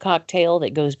the shrimp cocktail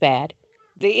that goes bad.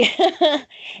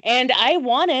 And I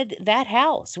wanted that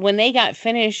house when they got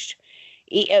finished.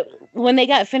 When they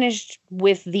got finished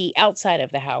with the outside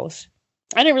of the house,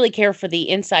 I didn't really care for the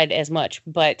inside as much,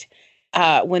 but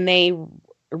when they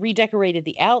redecorated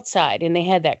the outside and they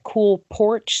had that cool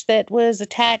porch that was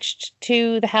attached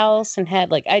to the house and had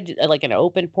like an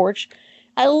open porch,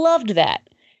 I loved that.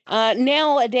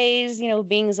 Nowadays,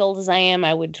 being as old as I am,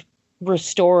 I would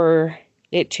restore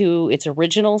it to its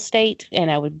original state,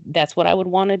 and that's what I would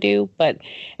want to do. But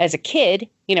as a kid,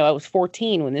 I was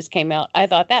 14 when this came out. I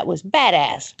thought that was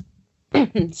badass.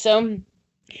 So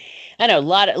I know a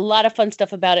lot of fun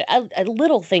stuff about it.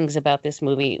 Little things about this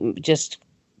movie just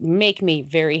make me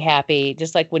very happy.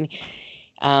 Just like when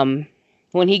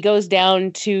he goes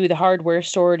down to the hardware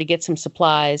store to get some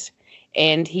supplies,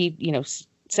 and he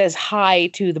says hi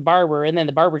to the barber, and then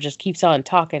the barber just keeps on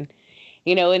talking.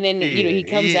 And then he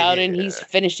comes out and he's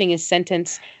finishing his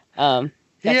sentence.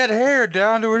 He had hair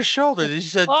down to his shoulders. He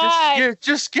said,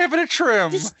 "Just give it a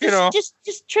trim."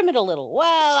 Just trim it a little.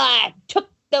 Well, I took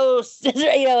those, and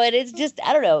it's just,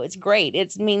 I don't know. It's great.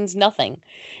 It means nothing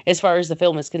as far as the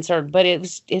film is concerned, but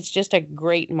it's just a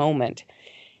great moment.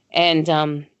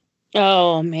 And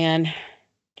oh man,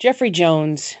 Jeffrey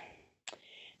Jones.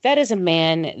 That is a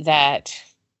man that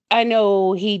I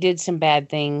know he did some bad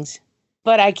things,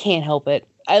 but I can't help it.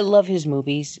 I love his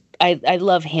movies. I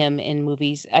love him in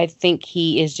movies. I think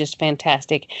he is just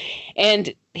fantastic.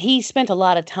 And he spent a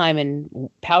lot of time in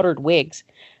powdered wigs,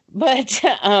 but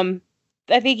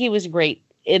I think he was great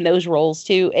in those roles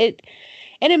too. It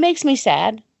makes me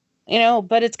sad,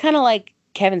 but it's kind of like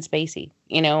Kevin Spacey.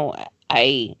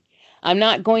 I'm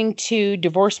not going to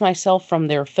divorce myself from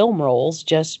their film roles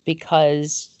just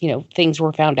because, things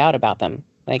were found out about them.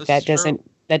 Like that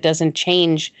doesn't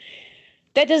change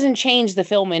the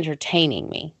film entertaining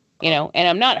me, and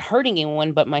I'm not hurting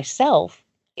anyone but myself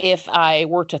if I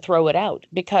were to throw it out,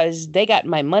 because they got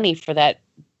my money for that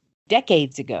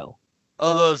decades ago.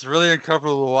 Although it's really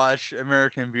uncomfortable to watch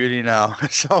American Beauty now.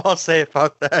 So I'll say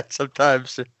about that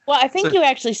sometimes. Well, I think you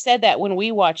actually said that when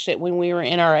we watched it when we were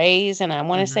in our A's, and I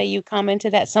want to say you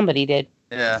commented that. Somebody did.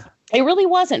 Yeah. It really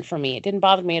wasn't for me. It didn't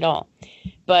bother me at all.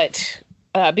 But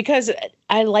because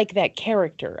I like that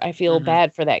character. I feel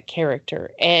bad for that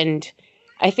character. And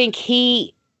I think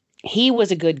he was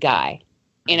a good guy.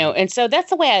 You know, and so that's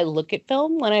the way I look at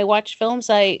film when I watch films.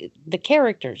 The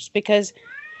characters, because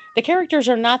the characters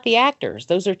are not the actors.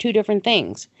 Those are two different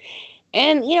things.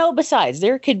 And, you know, besides,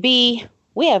 there could be,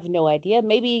 we have no idea,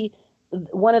 maybe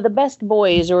one of the best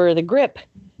boys or the grip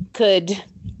could,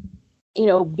 you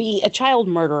know, be a child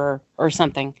murderer or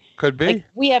something. Could be. Like,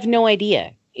 we have no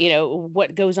idea, you know,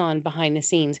 what goes on behind the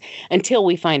scenes until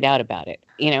we find out about it,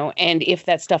 you know. And if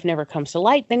that stuff never comes to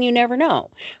light, then you never know.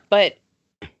 But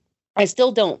I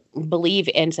still don't believe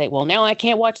and say, well, now I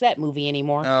can't watch that movie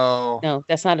anymore. No,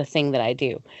 that's not a thing that I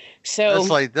do. So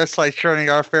that's like turning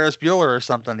off Ferris Bueller or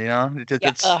something, you know?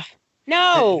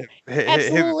 No,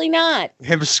 absolutely not.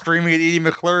 Him screaming at Edie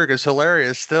McClurg is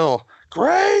hilarious still.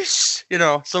 Grace, you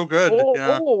know, so good.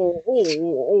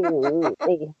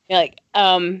 Like,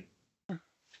 and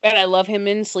I love him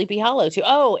in Sleepy Hollow too.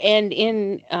 Oh, and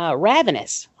in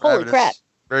Ravenous. Holy crap!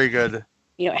 Very good.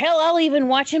 You know, hell, I'll even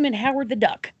watch him in Howard the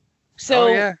Duck. So,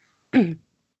 yeah. Well,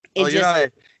 you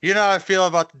know how I feel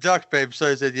about the duck, babe.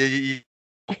 So you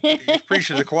preach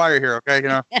to the choir here, okay? You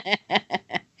know.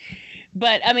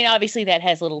 But I mean, obviously, that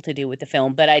has little to do with the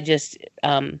film. But I just,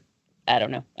 I don't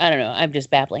know. I'm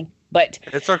just babbling. But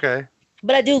it's okay.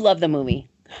 But I do love the movie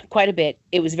quite a bit.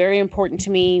 It was very important to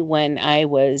me when I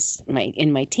was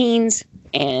in my teens,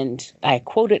 and I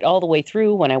quote it all the way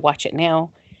through when I watch it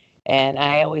now, and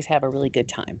I always have a really good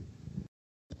time.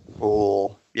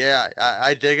 Cool. Yeah,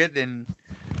 I dig it, and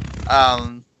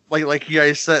like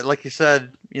you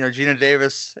said, you know, Gina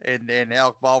Davis and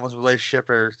Alec Baldwin's relationship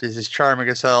is charming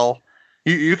as hell.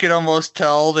 You can almost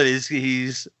tell that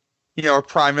he's you know,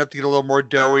 priming up to get a little more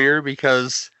doughier,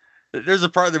 because there's a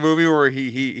part of the movie where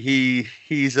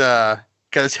he's got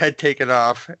his head taken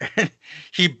off and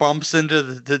he bumps into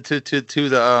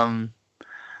the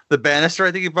banister.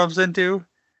 I think he bumps into,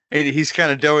 and he's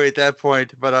kind of doughy at that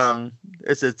point. But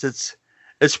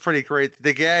it's pretty great.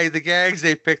 The gags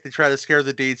they pick to try to scare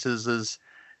the Deets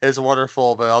is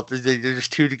wonderful, but they're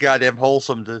just too goddamn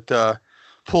wholesome to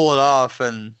pull it off.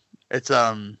 And it's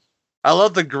I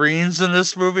love the greens in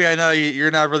this movie. I know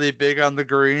you're not really big on the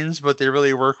greens, but they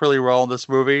really work really well in this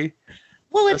movie.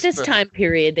 Well, at this time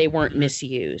period, they weren't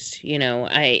misused. You know,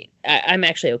 I'm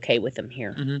actually okay with them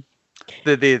here.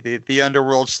 Mm-hmm. The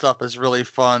underworld stuff is really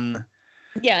fun.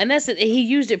 Yeah, and he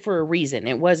used it for a reason.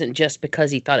 It wasn't just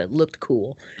because he thought it looked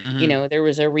cool. Mm-hmm. You know, there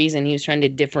was a reason he was trying to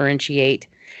differentiate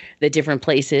the different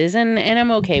places, and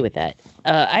I'm okay with that.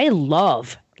 I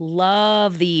love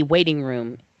the waiting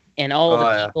room and all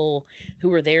the people who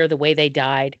were there, the way they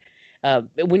died.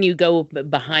 When you go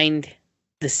behind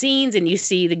the scenes and you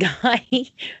see the guy,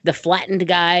 the flattened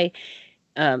guy,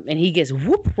 and he gets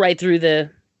whoop right through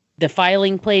the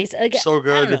filing place. So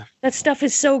good. That stuff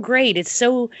is so great. It's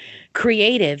so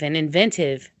creative and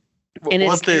inventive. And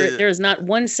there's not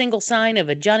one single sign of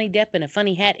a Johnny Depp in a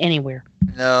funny hat anywhere.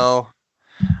 No.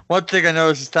 One thing I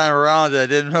noticed this time around that I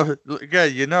didn't know.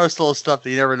 Again, you notice little stuff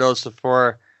that you never noticed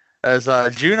before. As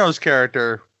Juno's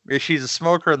character, she's a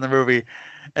smoker in the movie,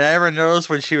 and I ever noticed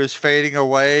when she was fading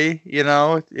away, you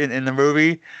know, in the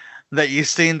movie, that you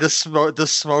seen the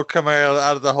smoke coming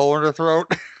out of the hole in her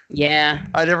throat. Yeah,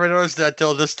 I never noticed that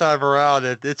till this time around.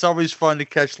 It's always fun to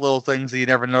catch little things that you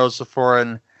never noticed before,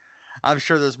 and I'm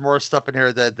sure there's more stuff in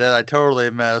here that I totally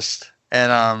missed.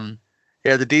 And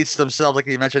yeah, the Deets themselves, like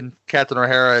you mentioned, Captain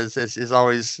O'Hara is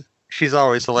always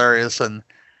hilarious, and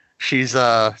she's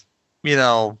you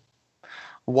know,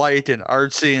 white and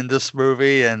artsy in this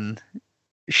movie, and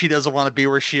she doesn't want to be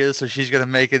where she is, so she's gonna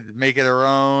make it her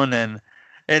own. And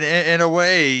in a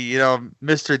way, you know,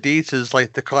 Mr. Deets is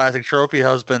like the classic trophy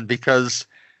husband, because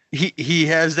he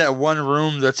has that one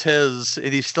room that's his,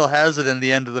 and he still has it in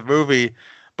the end of the movie,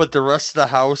 but the rest of the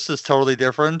house is totally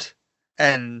different.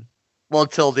 And well,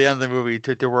 until the end of the movie,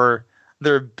 to where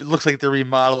it looks like they're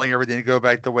remodeling everything to go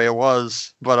back the way it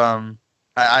was. But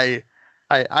I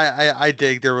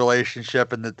dig their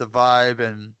relationship and the vibe.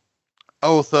 And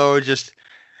Otho, just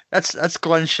that's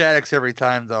Glenn Shaddix every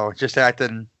time, though, just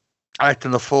acting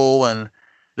the fool. And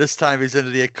this time he's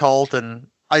into the occult, and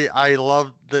I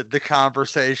love the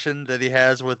conversation that he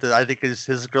has with I think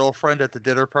his girlfriend at the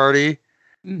dinner party.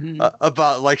 Mm-hmm.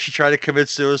 About like she tried to commit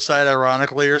suicide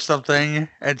ironically or something,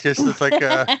 and just it's like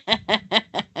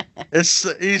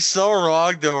he's so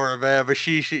wrong to her, man, but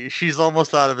she's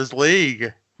almost out of his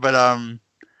league. But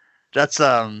that's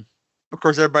of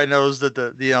course everybody knows that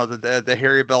the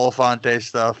Harry Belafonte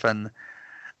stuff, and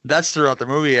that's throughout the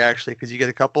movie actually, because you get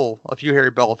a few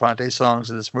Harry Belafonte songs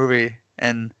in this movie,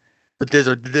 and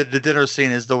the dinner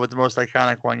scene is the most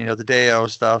iconic one, the Deo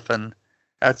stuff, and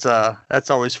that's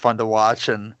always fun to watch.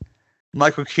 And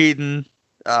Michael Keaton,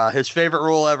 his favorite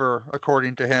role ever,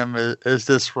 according to him, is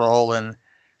this role, and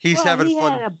he's having he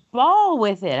fun. Had a ball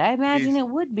with it. I imagine it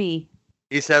would be.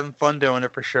 He's having fun doing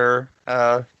it for sure.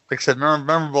 Like I said,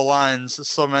 memorable lines,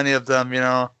 so many of them,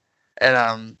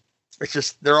 and it's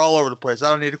just they're all over the place.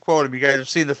 I don't need to quote them. You guys have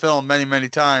seen the film many, many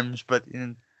times, but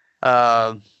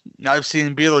I've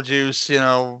seen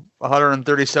Beetlejuice,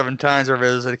 137 times or it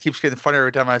is, and it keeps getting funnier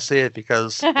every time I see it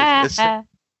because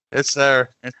it's there.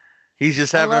 He's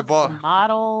just having a ball. The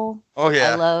model. Oh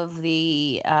yeah. I love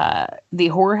the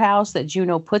whorehouse that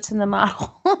Juno puts in the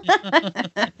model.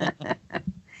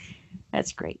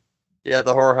 That's great. Yeah,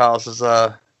 the whorehouse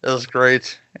is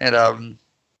great, and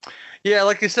yeah,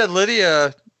 like you said,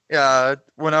 Lydia,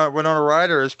 Winona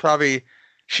Ryder is probably.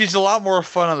 She's a lot more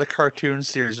fun on the cartoon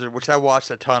series, which I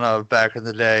watched a ton of back in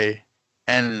the day,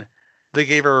 and they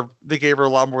gave her a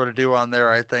lot more to do on there,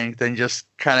 I think, than just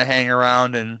kind of hang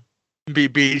around and be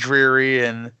dreary.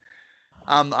 And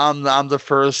I'm the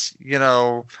first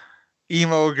emo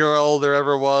girl there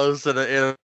ever was in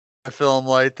a film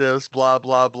like this. Blah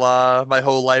blah blah. My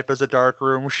whole life is a dark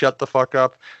room. Shut the fuck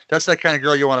up. That's that kind of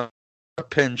girl you want to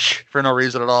pinch for no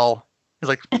reason at all. He's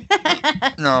like,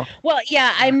 no. Well,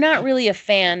 yeah, I'm not really a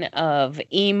fan of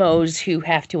emos who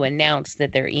have to announce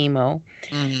that they're emo.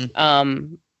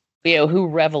 Mm-hmm. Who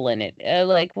revel in it.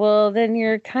 Well, then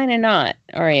you're kind of not,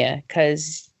 are you?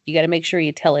 Because you got to make sure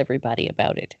you tell everybody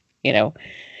about it.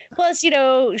 Plus,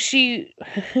 she,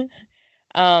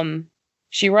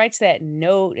 she writes that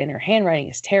note, and her handwriting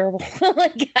is terrible.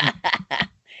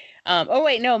 Oh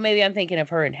wait, no, maybe I'm thinking of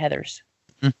her and Heather's.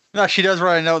 No, she does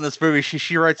write a note in this movie.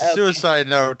 She writes a suicide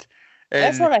note. And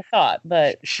that's what I thought,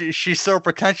 but she's so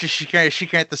pretentious she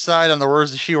can't decide on the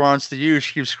words that she wants to use.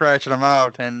 She keeps scratching them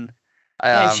out, and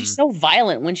she's so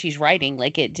violent when she's writing.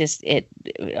 Like it's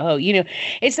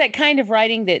that kind of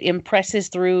writing that impresses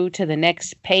through to the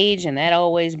next page, and that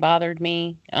always bothered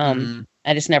me. I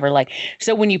just never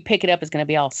so when you pick it up, it's going to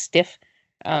be all stiff.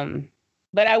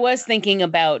 But I was thinking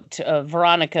about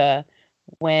Veronica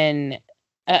when.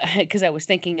 Because I was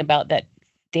thinking about that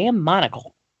damn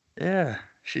monocle. Yeah.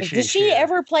 Does she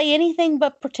ever play anything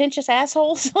but pretentious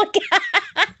assholes?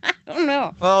 I don't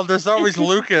know. Well, there's always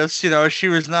Lucas. She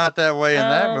was not that way in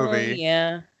that movie.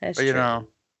 Yeah, that's true.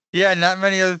 Yeah, not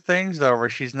many other things though where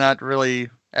she's not really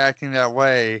acting that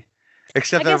way.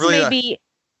 Except I guess that really maybe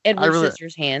Edward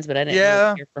Scissorhands, but I didn't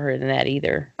really care for her than that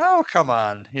either. Oh come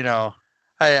on,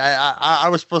 I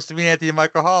was supposed to meet Anthony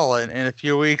Michael Hall in a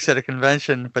few weeks at a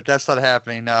convention, but that's not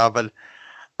happening now. But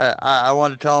I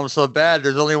wanted to tell him so bad.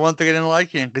 There's only one thing I didn't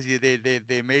like you because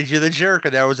they made you the jerk,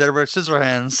 and that was Edward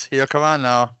Scissorhands. Come on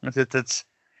now. It's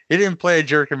he didn't play a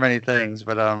jerk in many things,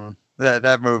 but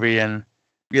that movie and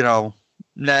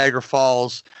Niagara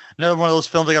Falls, another one of those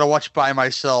films I gotta watch by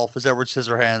myself is Edward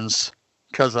Scissorhands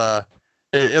because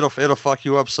it'll fuck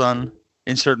you up, son,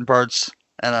 in certain parts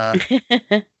and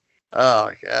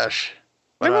Oh gosh!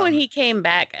 Remember when he came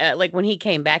back? When he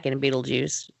came back in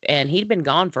Beetlejuice, and he'd been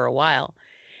gone for a while.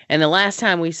 And the last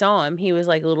time we saw him, he was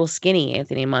like a little skinny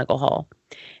Anthony Michael Hall.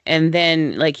 And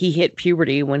then he hit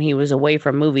puberty when he was away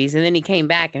from movies, and then he came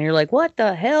back, and you're like, what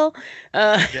the hell?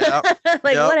 What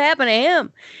happened to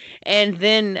him? And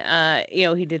then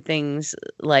he did things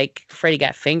like Freddy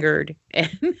Got Fingered.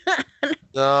 And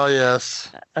oh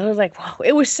yes, I was like, wow,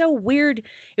 it was so weird.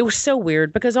 It was so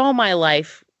weird because all my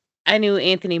life. I knew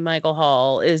Anthony Michael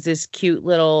Hall is this cute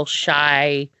little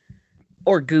shy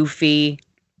or goofy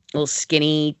little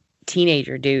skinny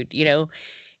teenager dude,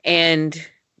 and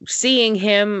seeing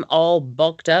him all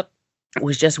bulked up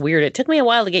was just weird. It took me a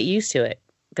while to get used to it,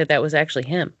 that was actually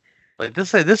him. Like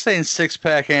this ain't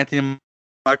six-pack Anthony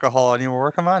Michael Hall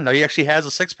anymore. Come on. No, he actually has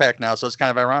a six-pack now, so it's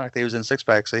kind of ironic that he was in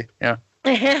six-pack, see? Yeah.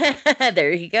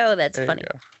 There you go. That's funny.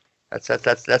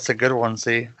 That's a good one,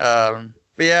 see? But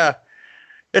yeah.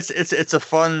 It's a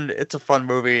fun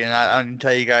movie, and I can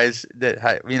tell you guys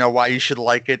that why you should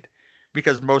like it,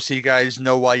 because most of you guys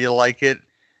know why you like it.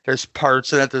 There's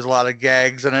parts in it, there's a lot of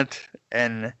gags in it,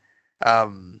 and I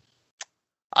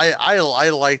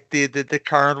like the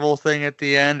carnival thing at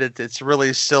the end. It's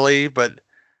really silly, but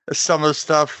some of the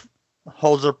stuff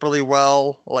holds up really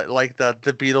well. Like the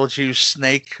Beetlejuice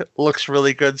snake looks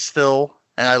really good still,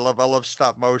 and I love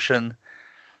stop motion.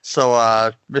 So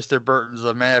Mr. Burton's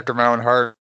a man after my own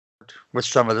heart with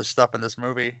some of the stuff in this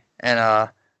movie, and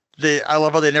I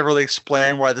love how they never really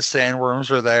explain why the sandworms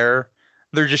are there.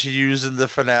 They're just used in the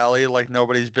finale like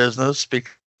nobody's business.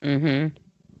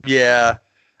 Yeah,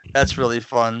 that's really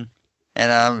fun.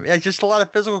 And yeah, just a lot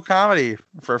of physical comedy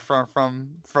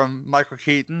from Michael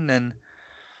Keaton, and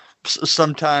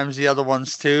sometimes the other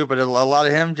ones too. But a lot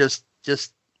of him just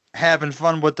having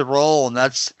fun with the role, and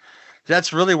that's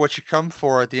really what you come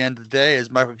for at the end of the day, is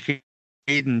Michael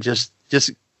Keaton just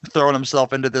throwing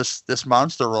himself into this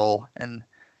monster role and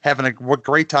having a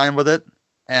great time with it.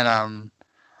 And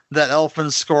that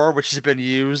Elfman score, which has been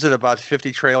used in about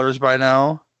 50 trailers by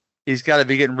now, he's got to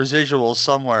be getting residuals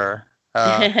somewhere.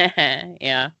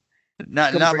 Yeah.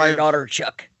 Not my my daughter,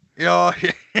 Chuck. Oh,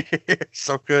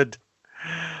 so good.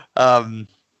 Not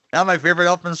my favorite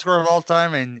Elfman score of all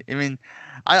time, and I mean,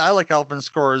 I like Elfman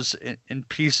scores in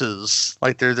pieces.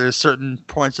 Like there's certain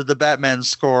points of the Batman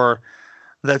score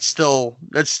that still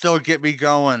get me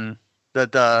going.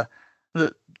 That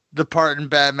the part in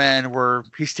Batman where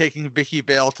he's taking Vicky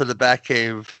Vale to the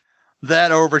Batcave,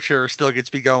 that overture still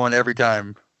gets me going every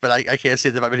time. But I can't say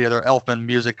that about any other Elfman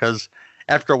music, because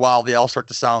after a while they all start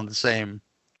to sound the same.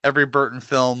 Every Burton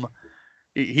film,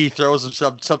 he throws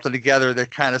himself something together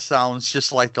that kind of sounds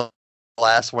just like the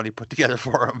last one he put together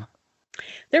for him.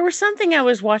 There was something I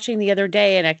was watching the other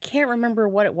day, and I can't remember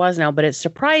what it was now, but it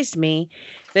surprised me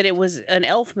that it was an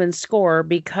Elfman score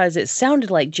because it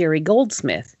sounded like Jerry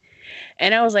Goldsmith.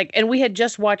 And I was like, and we had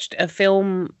just watched a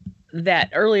film that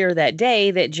earlier that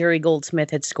day that Jerry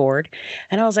Goldsmith had scored.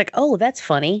 And I was like, oh, that's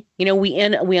funny. You know, we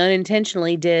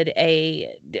unintentionally did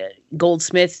a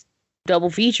Goldsmith double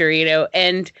feature, you know,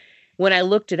 and when I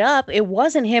looked it up, it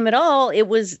wasn't him at all. It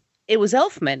was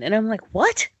Elfman. And I'm like,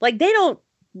 what? Like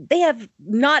they have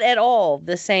not at all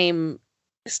the same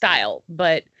style,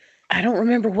 but I don't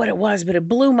remember what it was, but it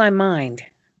blew my mind.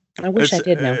 I wish I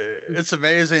did know. It's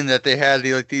amazing that they had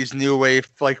these new wave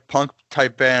like punk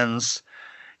type bands,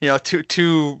 you know, two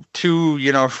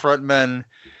you know, frontmen,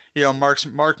 you know, Mark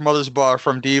Mothersbaugh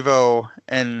from Devo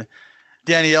and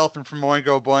Danny Elfman from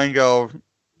Oingo Boingo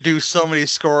do so many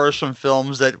scores from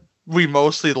films that we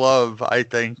mostly love, I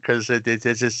think, because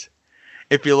it's just,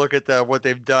 if you look at what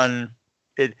they've done,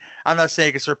 I'm not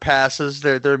saying it surpasses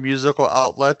their musical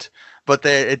outlet, but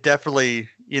it definitely,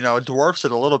 you know, dwarfs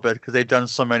it a little bit because they've done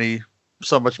so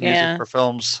much music for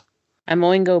films. I'm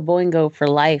Oingo Boingo for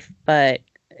life, but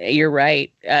you're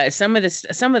right. Some of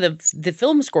the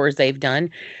film scores they've done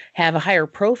have a higher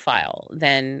profile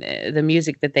than the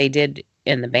music that they did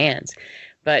in the bands.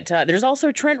 But there's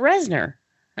also Trent Reznor.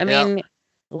 I mean,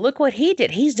 look what he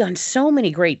did. He's done so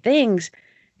many great things,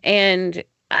 and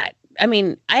I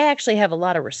mean, I actually have a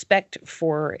lot of respect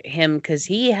for him because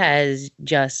he has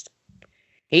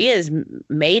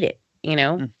made it, you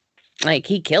know, like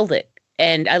he killed it.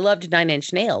 And I loved 9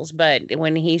 Inch Nails, but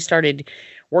when he started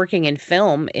working in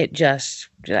film,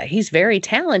 he's very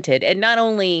talented, and not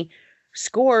only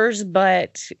scores,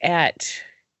 but at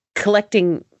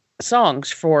collecting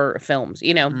songs for films,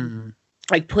 you know,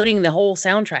 like putting the whole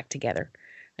soundtrack together.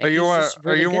 Like,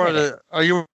 are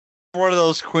you one of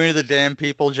those Queen of the Damned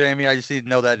people, Jamie? I just need to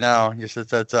know that now.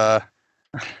 That's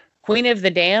Queen of the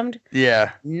Damned?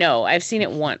 Yeah. No, I've seen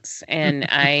it once, and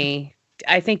I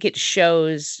think it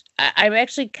shows. I'm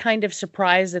actually kind of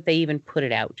surprised that they even put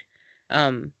it out,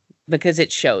 because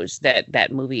it shows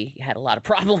that movie had a lot of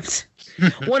problems.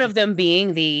 One of them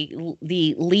being the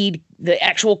lead, the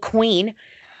actual queen,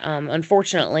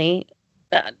 unfortunately,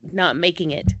 not making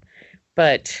it.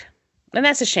 And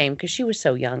that's a shame because she was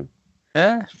so young.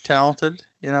 Yeah, talented,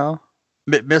 you know,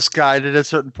 misguided at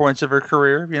certain points of her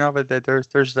career, you know, but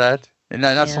there's that. And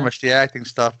not so much the acting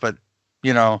stuff, but,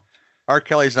 you know, R.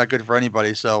 Kelly's not good for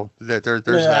anybody, so there's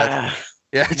that.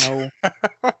 Yeah. No.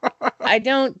 I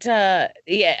don't,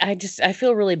 I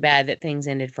feel really bad that things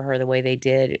ended for her the way they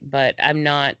did, but I've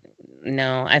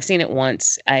seen it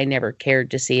once. I never cared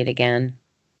to see it again,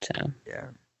 so.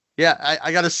 Yeah,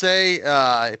 I got to say,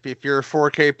 if you're a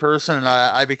 4K person, and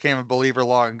I became a believer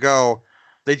long ago,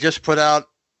 they just put out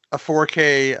a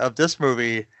 4K of this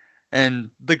movie,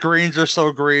 and the greens are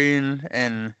so green,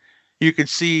 and you can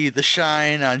see the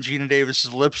shine on Gina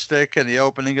Davis's lipstick in the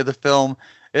opening of the film.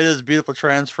 It is a beautiful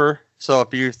transfer, so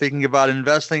if you're thinking about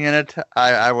investing in it,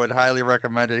 I would highly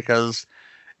recommend it because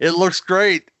it looks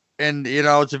great, and, you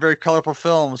know, it's a very colorful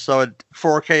film, so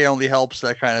 4K only helps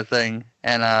that kind of thing,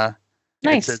 and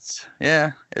nice.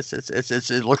 It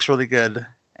looks really good.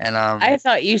 And I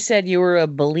thought you said you were a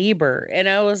believer, and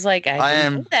I was like, I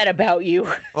am know that about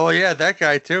you. Oh yeah, that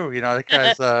guy too. You know, that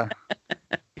guy's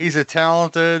he's a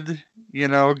talented, you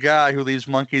know, guy who leaves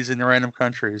monkeys in random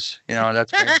countries. You know,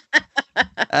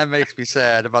 that makes me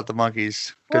sad about the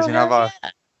monkeys because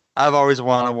I've always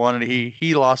wanted one, and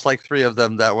he lost like 3 of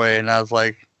them that way, and I was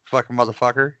like, fucking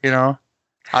motherfucker, you know.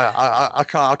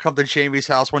 I'll come to Jamie's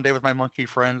house one day with my monkey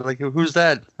friend. Like, who's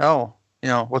that? Oh, you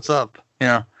know, what's up? You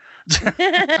know.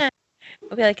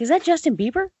 I'll be like, is that Justin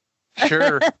Bieber?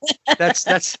 Sure.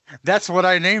 That's what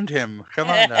I named him. Come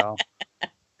on now.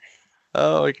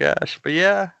 Oh my gosh. But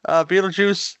yeah,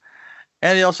 Beetlejuice.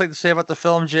 Anything else like to say about the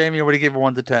film, Jamie? Or what do you give it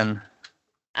 1 to 10?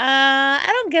 I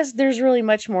don't guess there's really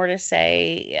much more to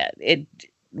say.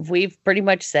 We've pretty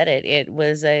much said it. It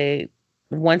was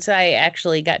once I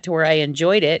actually got to where I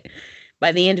enjoyed it,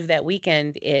 by the end of that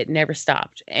weekend, it never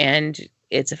stopped. And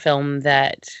it's a film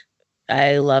that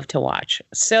I love to watch.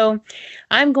 So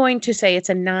I'm going to say it's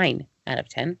a 9 out of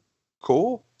 10.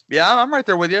 Cool. Yeah, I'm right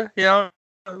there with you. You know,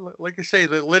 like I say,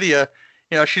 Lydia,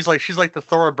 you know, she's like the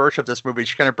Thora Birch of this movie.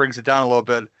 She kind of brings it down a little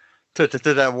bit to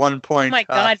that one point. Oh my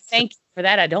God, thank you for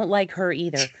that. I don't like her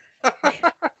either.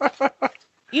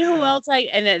 You know who else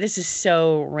and this is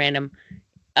so random,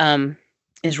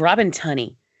 is Robin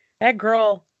Tunney. That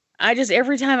girl,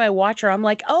 every time I watch her, I'm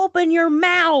like, open your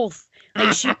mouth.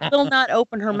 Like, she will not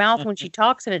open her mouth when she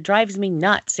talks, and it drives me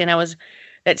nuts. And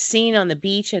that scene on the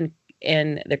beach and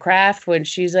The Craft when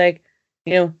she's like,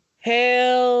 you know,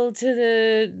 hail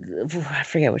to I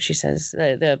forget what she says.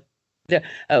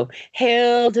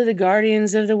 Hail to the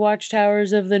guardians of the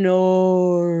watchtowers of the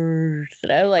North.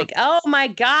 And I'm like, oh my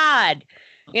God,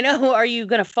 you know, are you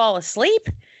going to fall asleep?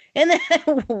 And then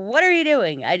what are you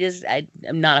doing?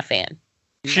 I'm not a fan.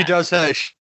 She does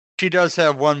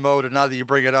have one mode, and now that you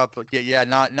bring it up,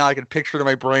 now I can picture it in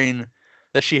my brain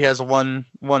that she has one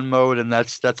mode, and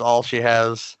that's all she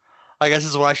has. I guess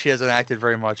this is why she hasn't acted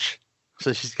very much.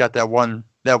 So she's got that one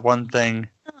thing.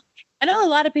 I know a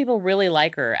lot of people really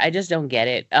like her. I just don't get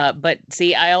it. But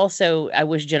see, I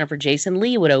wish Jennifer Jason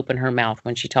Leigh would open her mouth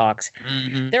when she talks.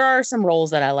 Mm-hmm. There are some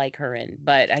roles that I like her in,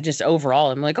 but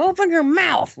I'm like, open your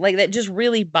mouth. Like, that just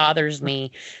really bothers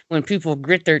me when people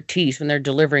grit their teeth when they're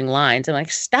delivering lines. I'm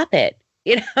like, stop it,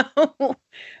 you know?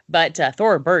 But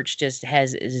Thora Birch just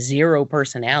has 0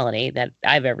 personality that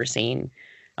I've ever seen.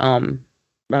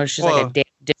 She's like a damn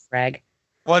dick rag.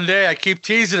 One day, I keep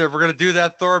teasing it. We're going to do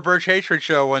that Thora Birch hatred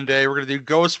show one day. We're going to do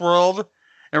Ghost World,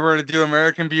 and we're going to do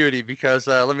American Beauty, because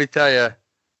let me tell you,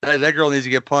 that girl needs to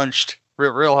get punched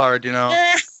real hard, you know?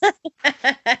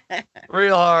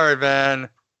 Real hard, man.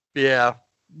 Yeah,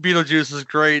 Beetlejuice is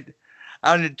great.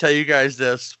 I don't need to tell you guys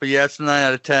this, but yeah, it's a 9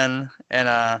 out of 10,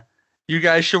 and you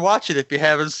guys should watch it if you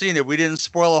haven't seen it. We didn't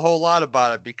spoil a whole lot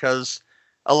about it, because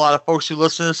a lot of folks who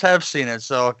listen to this have seen it.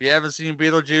 So if you haven't seen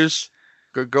Beetlejuice,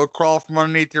 Go crawl from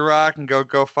underneath your rock and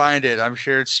go find it. I'm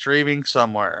sure it's streaming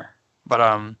somewhere. But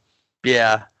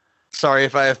yeah. Sorry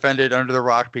if I offended Under the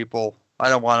Rock people. I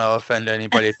don't want to offend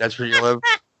anybody if that's where you live.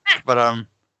 But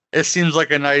it seems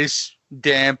like a nice,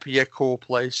 damp yet cool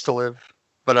place to live.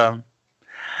 But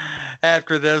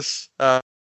after this,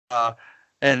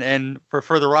 and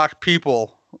for the Rock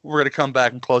people, we're gonna come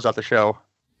back and close out the show.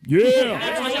 Yeah.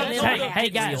 Hey,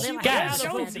 guys,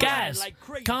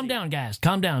 calm down, guys.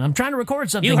 Calm down. I'm trying to record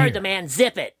something. You heard here. the man.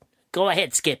 Zip it. Go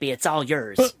ahead, Skippy. It's all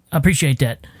yours. I appreciate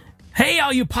that. Hey,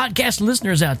 all you podcast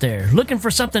listeners out there, looking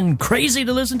for something crazy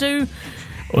to listen to?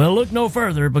 Well, look no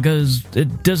further, because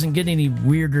it doesn't get any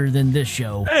weirder than this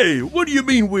show. Hey, what do you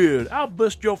mean weird? I'll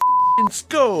bust your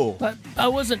skull. I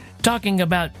wasn't talking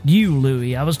about you,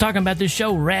 Louie. I was talking about this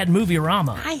show, Rad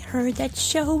Movie-Rama. I heard that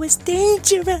show was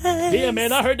dangerous. Yeah,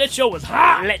 man, I heard that show was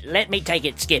hot. Let me take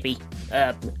it, Skippy.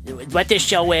 What this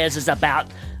show is about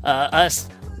us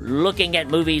looking at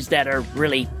movies that are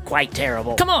really quite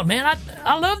terrible. Come on, man.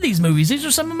 I love these movies. These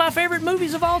are some of my favorite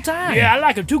movies of all time. Yeah, I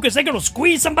like them too, because they're going to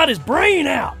squeeze somebody's brain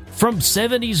out. From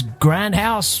 70s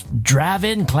grindhouse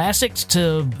drive-in classics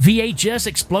to VHS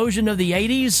explosion of the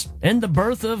 80s and the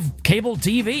birth of cable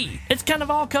TV. It's kind of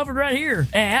all covered right here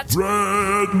at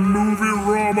Rad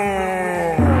Movie-Rama.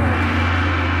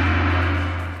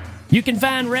 You can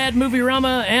find Rad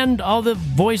Movie-Rama and all the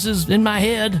voices in my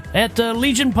head at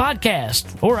Legion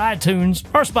Podcast, or iTunes,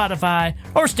 or Spotify,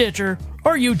 or Stitcher,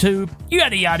 or YouTube,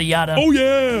 yada, yada, yada. Oh,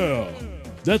 yeah!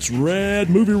 That's Rad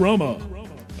Movie-Rama.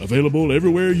 Available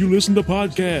everywhere you listen to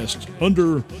podcasts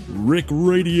under Rick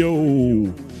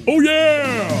Radio. Oh,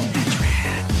 yeah!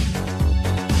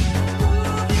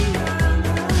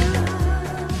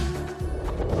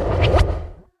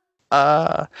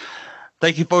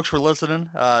 Thank you, folks, for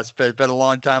listening. It's been a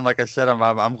long time. Like I said,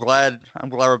 I'm glad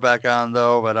we're back on,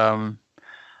 though. But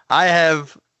I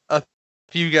have a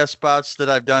few guest spots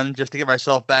that I've done just to get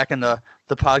myself back in the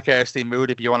podcasting mood.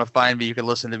 If you want to find me, you can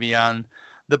listen to me on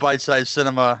the Bite Size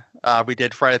Cinema. We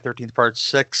did Friday the 13th Part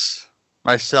 6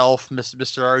 myself,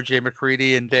 Mr. R.J.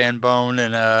 McCready, and Dan Bone,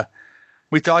 and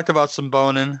we talked about some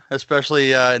boning,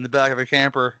 especially in the back of a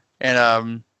camper,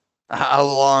 and how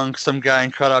long some guy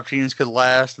in cut-off jeans could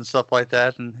last and stuff like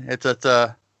that. And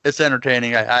it's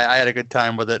entertaining. I had a good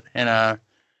time with it, and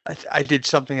I did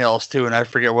something else too, and I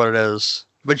forget what it is.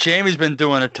 But Jamie's been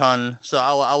doing a ton, so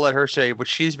I'll let her say what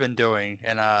she's been doing,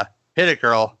 and hit it,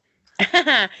 girl.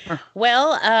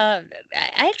 Well, I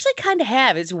actually kind of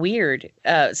have. It's weird.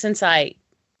 Since I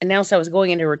announced I was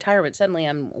going into retirement, suddenly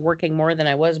I'm working more than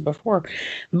I was before.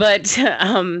 But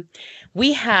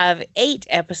we have 8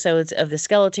 episodes of The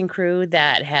Skeleton Crew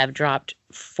that have dropped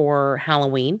for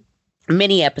Halloween.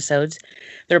 Mini episodes.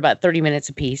 They're about 30 minutes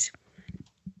apiece.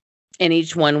 In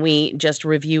each one, we just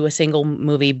review a single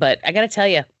movie. But I got to tell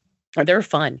you, they're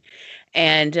fun.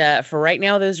 And for right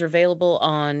now, those are available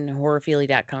on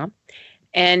horrorfeely.com.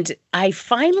 And I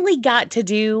finally got to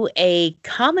do a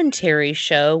commentary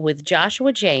show with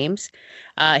Joshua James.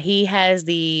 He has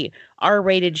the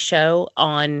R-rated show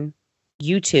on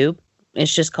YouTube.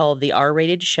 It's just called The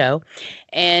R-Rated Show.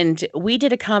 And we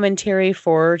did a commentary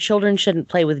for Children Shouldn't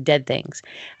Play with Dead Things.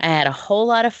 I had a whole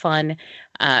lot of fun.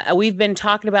 We've been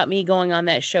talking about me going on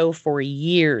that show for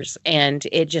years, and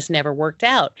it just never worked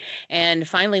out. And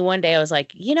finally one day I was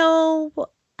like, it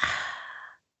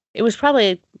was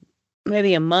probably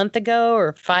maybe a month ago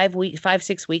or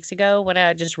 6 weeks ago when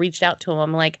I just reached out to him.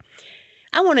 I'm like,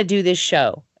 I want to do this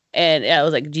show. And I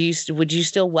was like, would you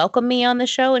still welcome me on the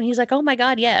show? And he's like, oh my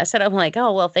God, yes. And I'm like,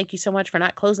 oh, well, thank you so much for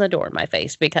not closing the door in my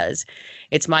face, because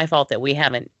it's my fault that we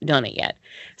haven't done it yet.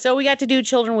 So we got to do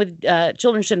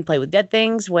Children Shouldn't Play with Dead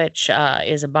Things, which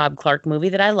is a Bob Clark movie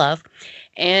that I love.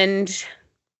 And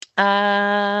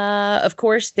of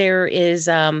course, there is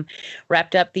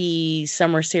wrapped up the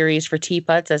summer series for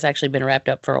Teapots. That's actually been wrapped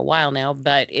up for a while now.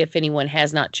 But if anyone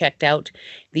has not checked out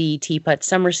the Teapot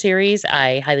summer series,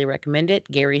 I highly recommend it.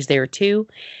 Gary's there too.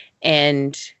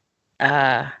 And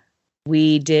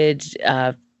we did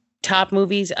top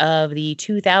movies of the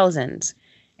 2000s.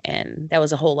 And that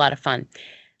was a whole lot of fun.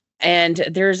 And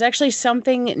there's actually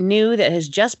something new that has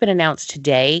just been announced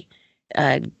today.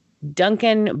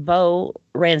 Duncan, Bo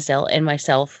Ransdell, and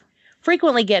myself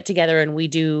frequently get together and we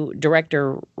do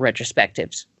director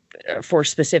retrospectives for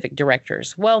specific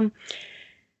directors. Well,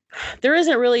 there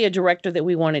isn't really a director that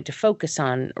we wanted to focus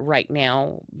on right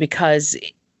now, because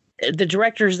the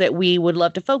directors that we would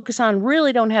love to focus on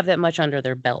really don't have that much under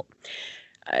their belt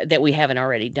that we haven't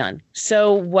already done.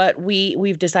 So what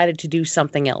we've decided to do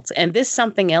something else. And this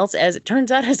something else, as it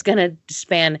turns out, is going to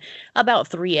span about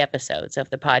 3 episodes of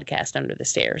the podcast Under the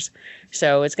Stairs.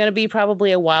 So it's going to be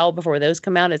probably a while before those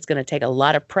come out. It's going to take a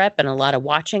lot of prep and a lot of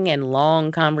watching and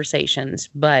long conversations,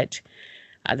 but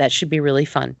that should be really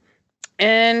fun.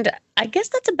 And I guess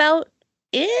that's about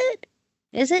it.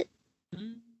 Is it?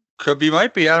 Could be,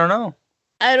 might be. I don't know.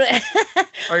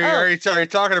 Are you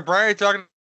talking to Brian? Are you talking?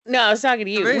 No, I was talking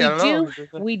to you.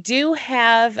 We do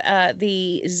have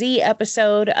the Z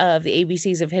episode of the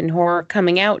ABCs of Hidden Horror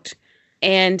coming out.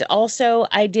 And also,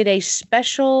 I did a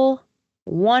special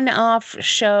one-off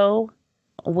show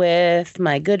with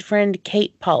my good friend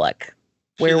Kate Pollock.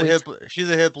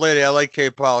 She's a hip lady. I like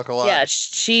Kate Pollock a lot. Yeah,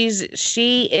 she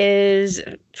is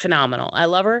phenomenal. I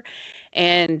love her.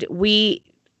 And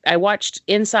I watched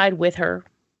Inside with her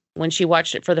when she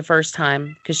watched it for the first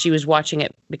time, because she was watching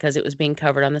it because it was being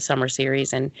covered on the summer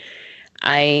series. And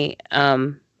I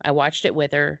watched it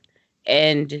with her,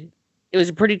 and it was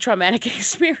a pretty traumatic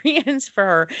experience for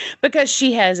her because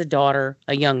she has a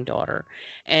young daughter.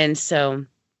 And so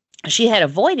she had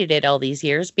avoided it all these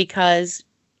years because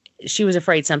she was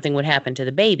afraid something would happen to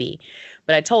the baby.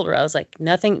 But I told her, I was like,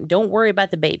 don't worry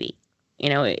about the baby.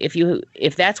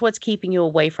 If that's what's keeping you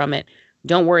away from it,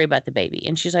 don't worry about the baby.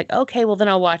 And she's like, okay, well then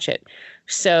I'll watch it.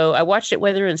 So I watched it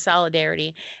with her in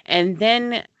solidarity. And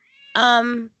then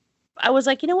I was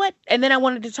like, you know what? And then I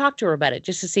wanted to talk to her about it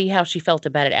just to see how she felt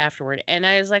about it afterward. And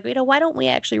I was like, why don't we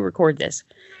actually record this?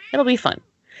 It'll be fun.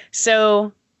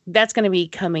 So that's going to be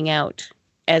coming out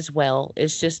as well.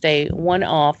 It's just a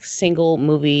one-off single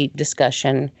movie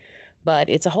discussion, but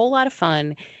it's a whole lot of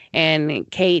fun. And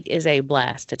Kate is a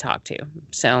blast to talk to.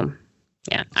 So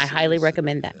yeah, I highly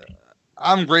recommend that.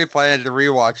 I'm grateful I had to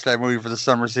rewatch that movie for the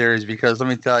summer series, because let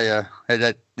me tell you,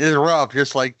 that is rough,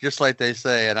 just like they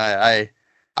say, and I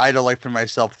don't like putting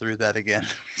myself through that again.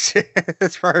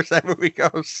 As far as that movie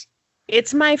goes,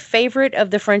 it's my favorite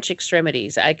of the French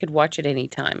Extremities. I could watch it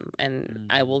anytime,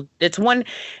 and I will. It's one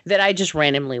that I just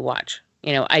randomly watch.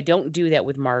 I don't do that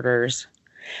with Martyrs.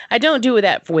 I don't do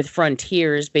that with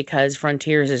Frontiers, because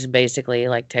Frontiers is basically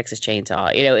like Texas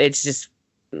Chainsaw. It's just,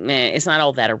 it's not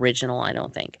all that original, I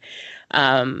don't think.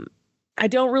 I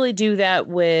don't really do that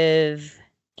with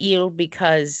Eel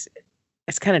because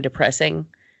it's kind of depressing.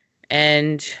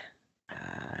 And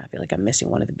I feel like I'm missing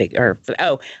one of the big,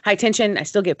 High Tension. I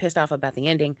still get pissed off about the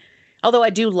ending. Although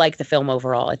I do like the film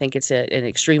overall. I think it's an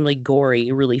extremely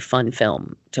gory, really fun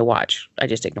film to watch. I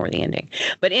just ignore the ending.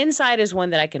 But Inside is one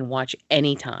that I can watch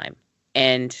anytime.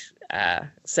 And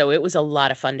so it was a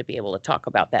lot of fun to be able to talk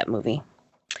about that movie.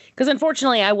 Because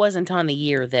unfortunately, I wasn't on the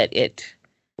year that it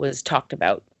was talked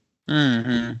about.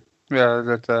 Mm-hmm.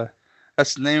 Yeah,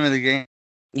 that's the name of the game.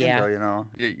 Yeah. Though,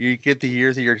 you get the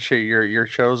years that you're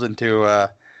chosen to.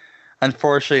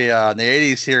 Unfortunately, in the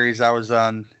 80s series, I was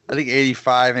on, I think,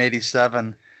 85 and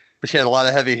 87, but she had a lot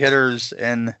of heavy hitters,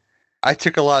 and I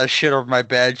took a lot of shit over my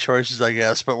bad choices, I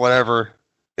guess, but whatever.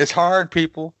 It's hard,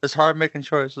 people. It's hard making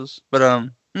choices. But,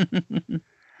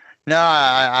 no,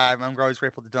 I'm always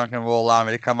grateful that Duncan will allow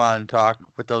me to come on and talk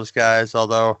with those guys,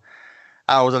 although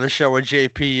I was on a show with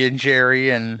JP and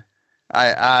Jerry, and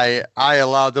I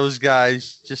allowed those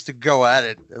guys just to go at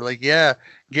it. Like, yeah,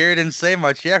 Gary didn't say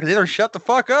much. Yeah, because they don't shut the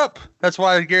fuck up. That's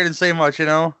why Gary didn't say much,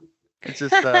 It's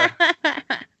just,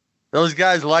 those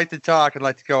guys like to talk and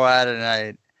like to go at it,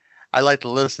 and I like to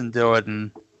listen to it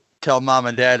and tell mom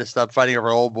and dad to stop fighting over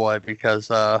Old Boy because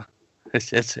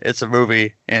it's a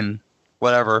movie and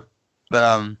whatever.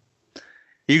 But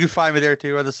you can find me there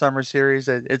too on the summer series.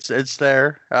 It's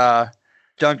there.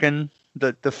 Duncan,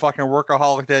 the fucking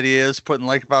workaholic that he is, putting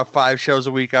like about 5 shows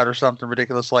a week out or something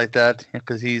ridiculous like that,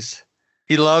 because he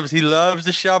loves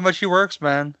the show how much he works,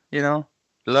 man. He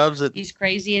loves it. He's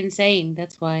crazy insane.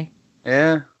 That's why.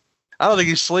 Yeah. I don't think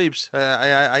he sleeps.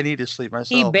 I need to sleep myself.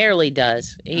 He barely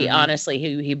does. He honestly,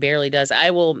 he barely does.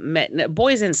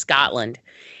 Boy's in Scotland,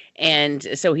 and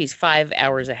so he's 5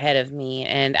 hours ahead of me,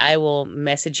 and I will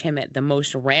message him at the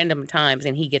most random times,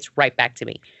 and he gets right back to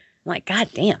me. I'm like, God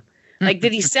damn. Like,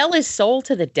 did he sell his soul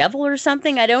to the devil or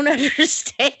something? I don't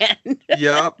understand.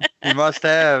 Yep, he must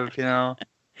have,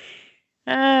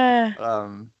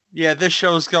 Yeah, this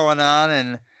show's going on,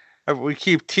 and we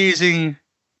keep teasing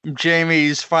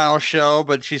Jamie's final show,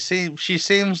 but she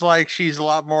seems like she's a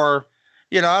lot more,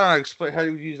 I don't know explain how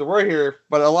to use the word here,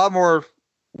 but a lot more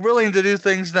willing to do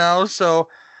things now. So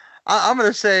I'm going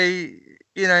to say,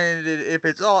 if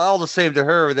it's all the same to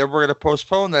her, then we're going to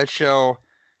postpone that show.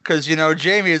 Because,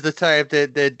 Jamie is the type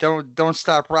that don't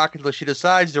stop rocking until she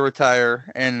decides to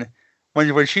retire. And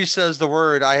when she says the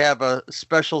word, I have a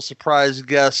special surprise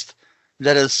guest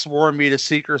that has sworn me to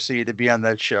secrecy to be on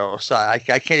that show. So I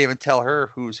can't even tell her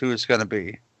who it's going to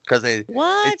be. Because they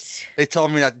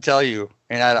told me not to tell you.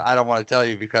 And I don't want to tell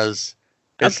you because...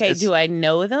 do I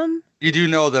know them? You do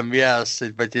know them, yes.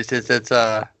 But it's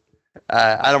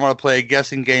I don't want to play a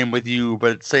guessing game with you,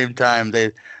 but at the same time,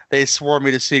 they swore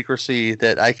me to secrecy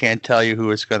that I can't tell you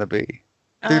who it's going to be.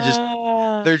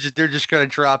 They're just going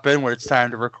to drop in when it's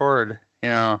time to record.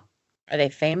 Are they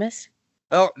famous?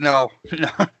 Oh no.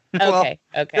 Okay.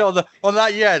 No, well,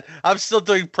 not yet. I'm still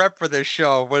doing prep for this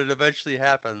show when it eventually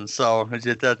happens. So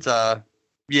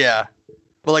yeah.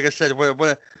 But like I said,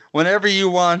 whenever you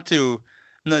want to,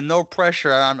 no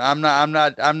pressure. I'm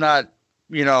not.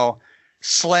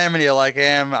 Slamming you like I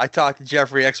am. I talked to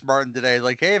Jeffrey X. Martin today.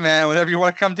 Like, hey man, whenever you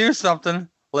want to come do something,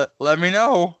 let me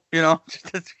know.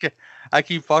 I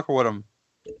keep fucking with him,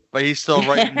 but he's still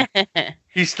writing.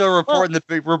 He's still reporting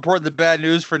the bad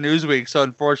news for Newsweek. So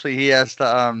unfortunately, he has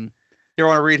to. You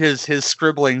want to read his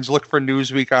scribblings? Look for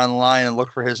Newsweek online and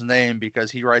look for his name because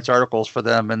he writes articles for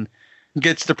them and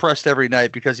gets depressed every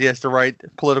night because he has to write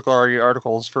political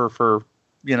articles for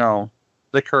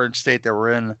the current state that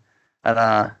we're in,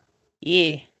 and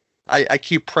yeah. I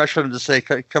keep pressuring him to say,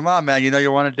 come on, man,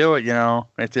 you want to do it,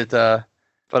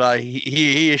 but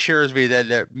he assures me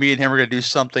that me and him are going to do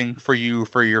something for you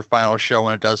for your final show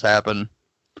when it does happen.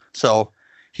 So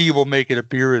he will make an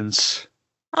appearance.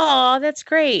 Oh, that's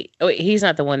great. Oh, wait, he's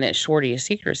not the one that swore to you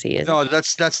secrecy, is No,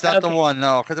 that's not the one,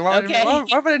 no. Because why would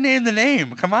I name the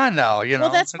name? Come on now,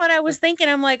 Well, that's what I was thinking.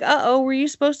 I'm like, were you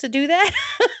supposed to do that?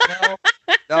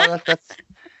 No,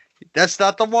 that's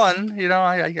not the one.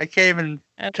 I can't even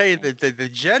tell you the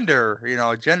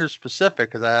gender, gender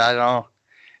specific, because I don't.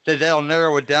 They'll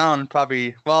narrow it down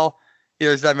probably. Well,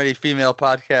 there's not many female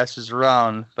podcasters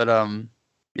around, but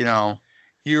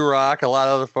you rock. A lot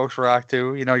of other folks rock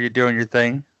too. You're doing your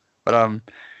thing. But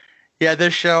yeah,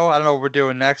 this show, I don't know what we're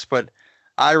doing next, but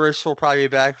Iris will probably be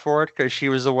back for it because she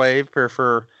was away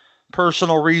for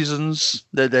personal reasons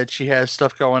that she has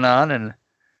stuff going on, and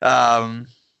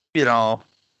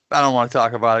I don't want to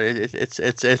talk about it.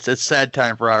 It's sad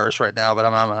time for Iris right now, but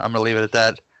I'm gonna leave it at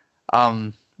that.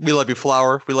 We love you,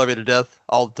 Flower. We love you to death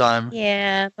all the time.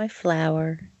 Yeah, my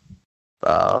flower.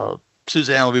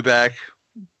 Suzanne will be back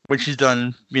when she's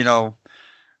done,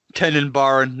 tending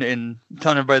bar and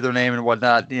telling everybody their name and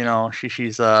whatnot.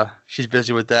 She's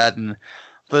busy with that, and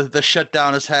the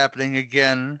shutdown is happening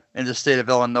again in the state of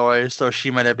Illinois, so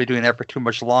she might not be doing that for too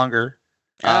much longer.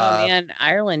 Oh man,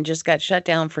 Ireland just got shut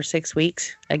down for 6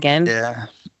 weeks again.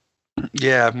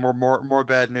 Yeah, more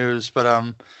bad news.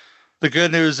 But the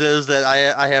good news is that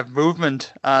I have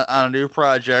movement on a new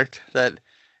project that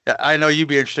I know you'd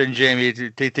be interested in, Jamie,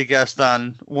 to guest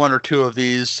on one or two of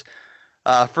these.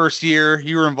 First year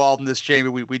you were involved in this, Jamie.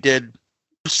 We did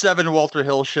 7 Walter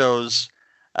Hill shows.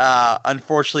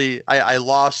 Unfortunately, I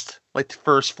lost like the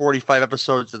first 45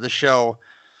 episodes of the show.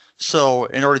 So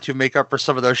in order to make up for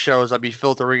some of those shows, I'll be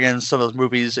filtering in some of those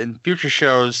movies in future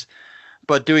shows.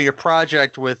 But doing a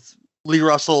project with Lee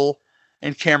Russell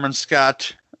and Cameron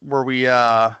Scott where we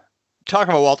talk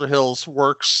about Walter Hill's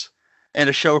works and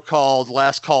a show called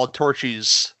Last Call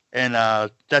Torchies. And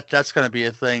that's going to be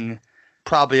a thing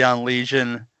probably on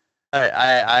Legion.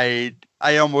 I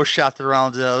almost shopped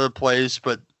around to the other place,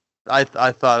 but I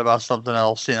thought about something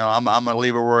else. I'm going to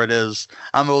leave it where it is.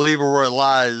 I'm going to leave it where it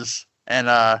lies. And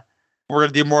we're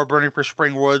going to do more Burning for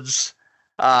Spring Woods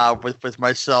with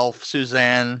myself,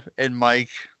 Suzanne, and Mike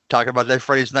talking about Dead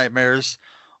Freddy's Nightmares.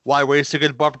 Why waste a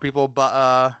good bumper, people?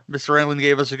 Mr. Anglin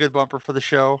gave us a good bumper for the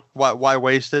show. Why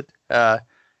waste it?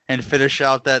 And finish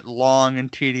out that long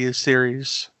and tedious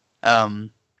series.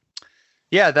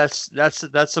 Yeah, that's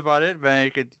about it, man.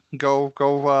 You could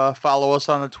go follow us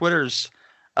on the Twitters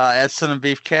at Son of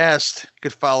Beef Cast. You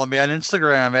could follow me on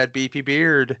Instagram at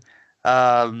BPBeard.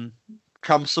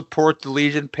 Come support the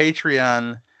Legion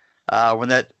Patreon. When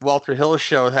that Walter Hill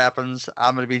show happens,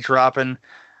 I'm going to be dropping.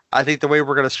 I think the way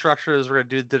we're going to structure it is we're going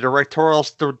to do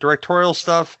the directorial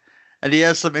stuff, and he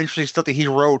has some interesting stuff that he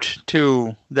wrote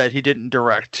too that he didn't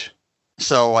direct.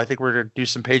 So I think we're going to do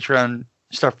some Patreon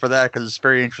stuff for that because it's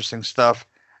very interesting stuff.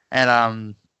 And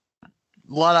a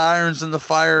lot of irons in the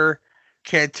fire.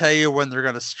 Can't tell you when they're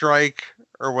going to strike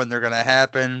or when they're going to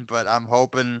happen, but I'm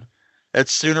hoping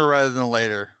it's sooner rather than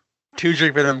later. 2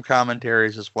 Drink Venom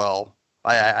commentaries as well.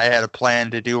 I had a plan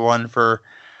to do one for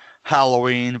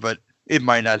Halloween, but it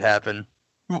might not happen.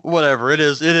 Whatever. It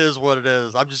is what it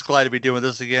is. I'm just glad to be doing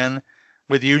this again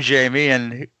with you, Jamie,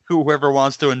 and whoever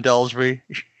wants to indulge me.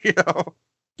 Yeah,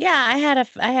 I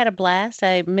had a blast.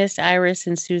 I missed Iris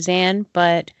and Suzanne,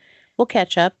 but we'll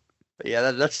catch up.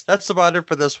 Yeah, that's about it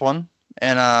for this one.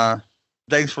 And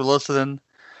thanks for listening.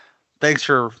 Thanks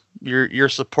for your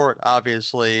support,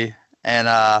 obviously.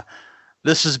 And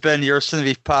this has been your Son of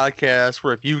Beef podcast,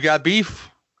 where if you've got beef,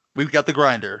 we've got the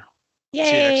grinder.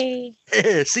 Yay!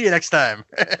 See you next time.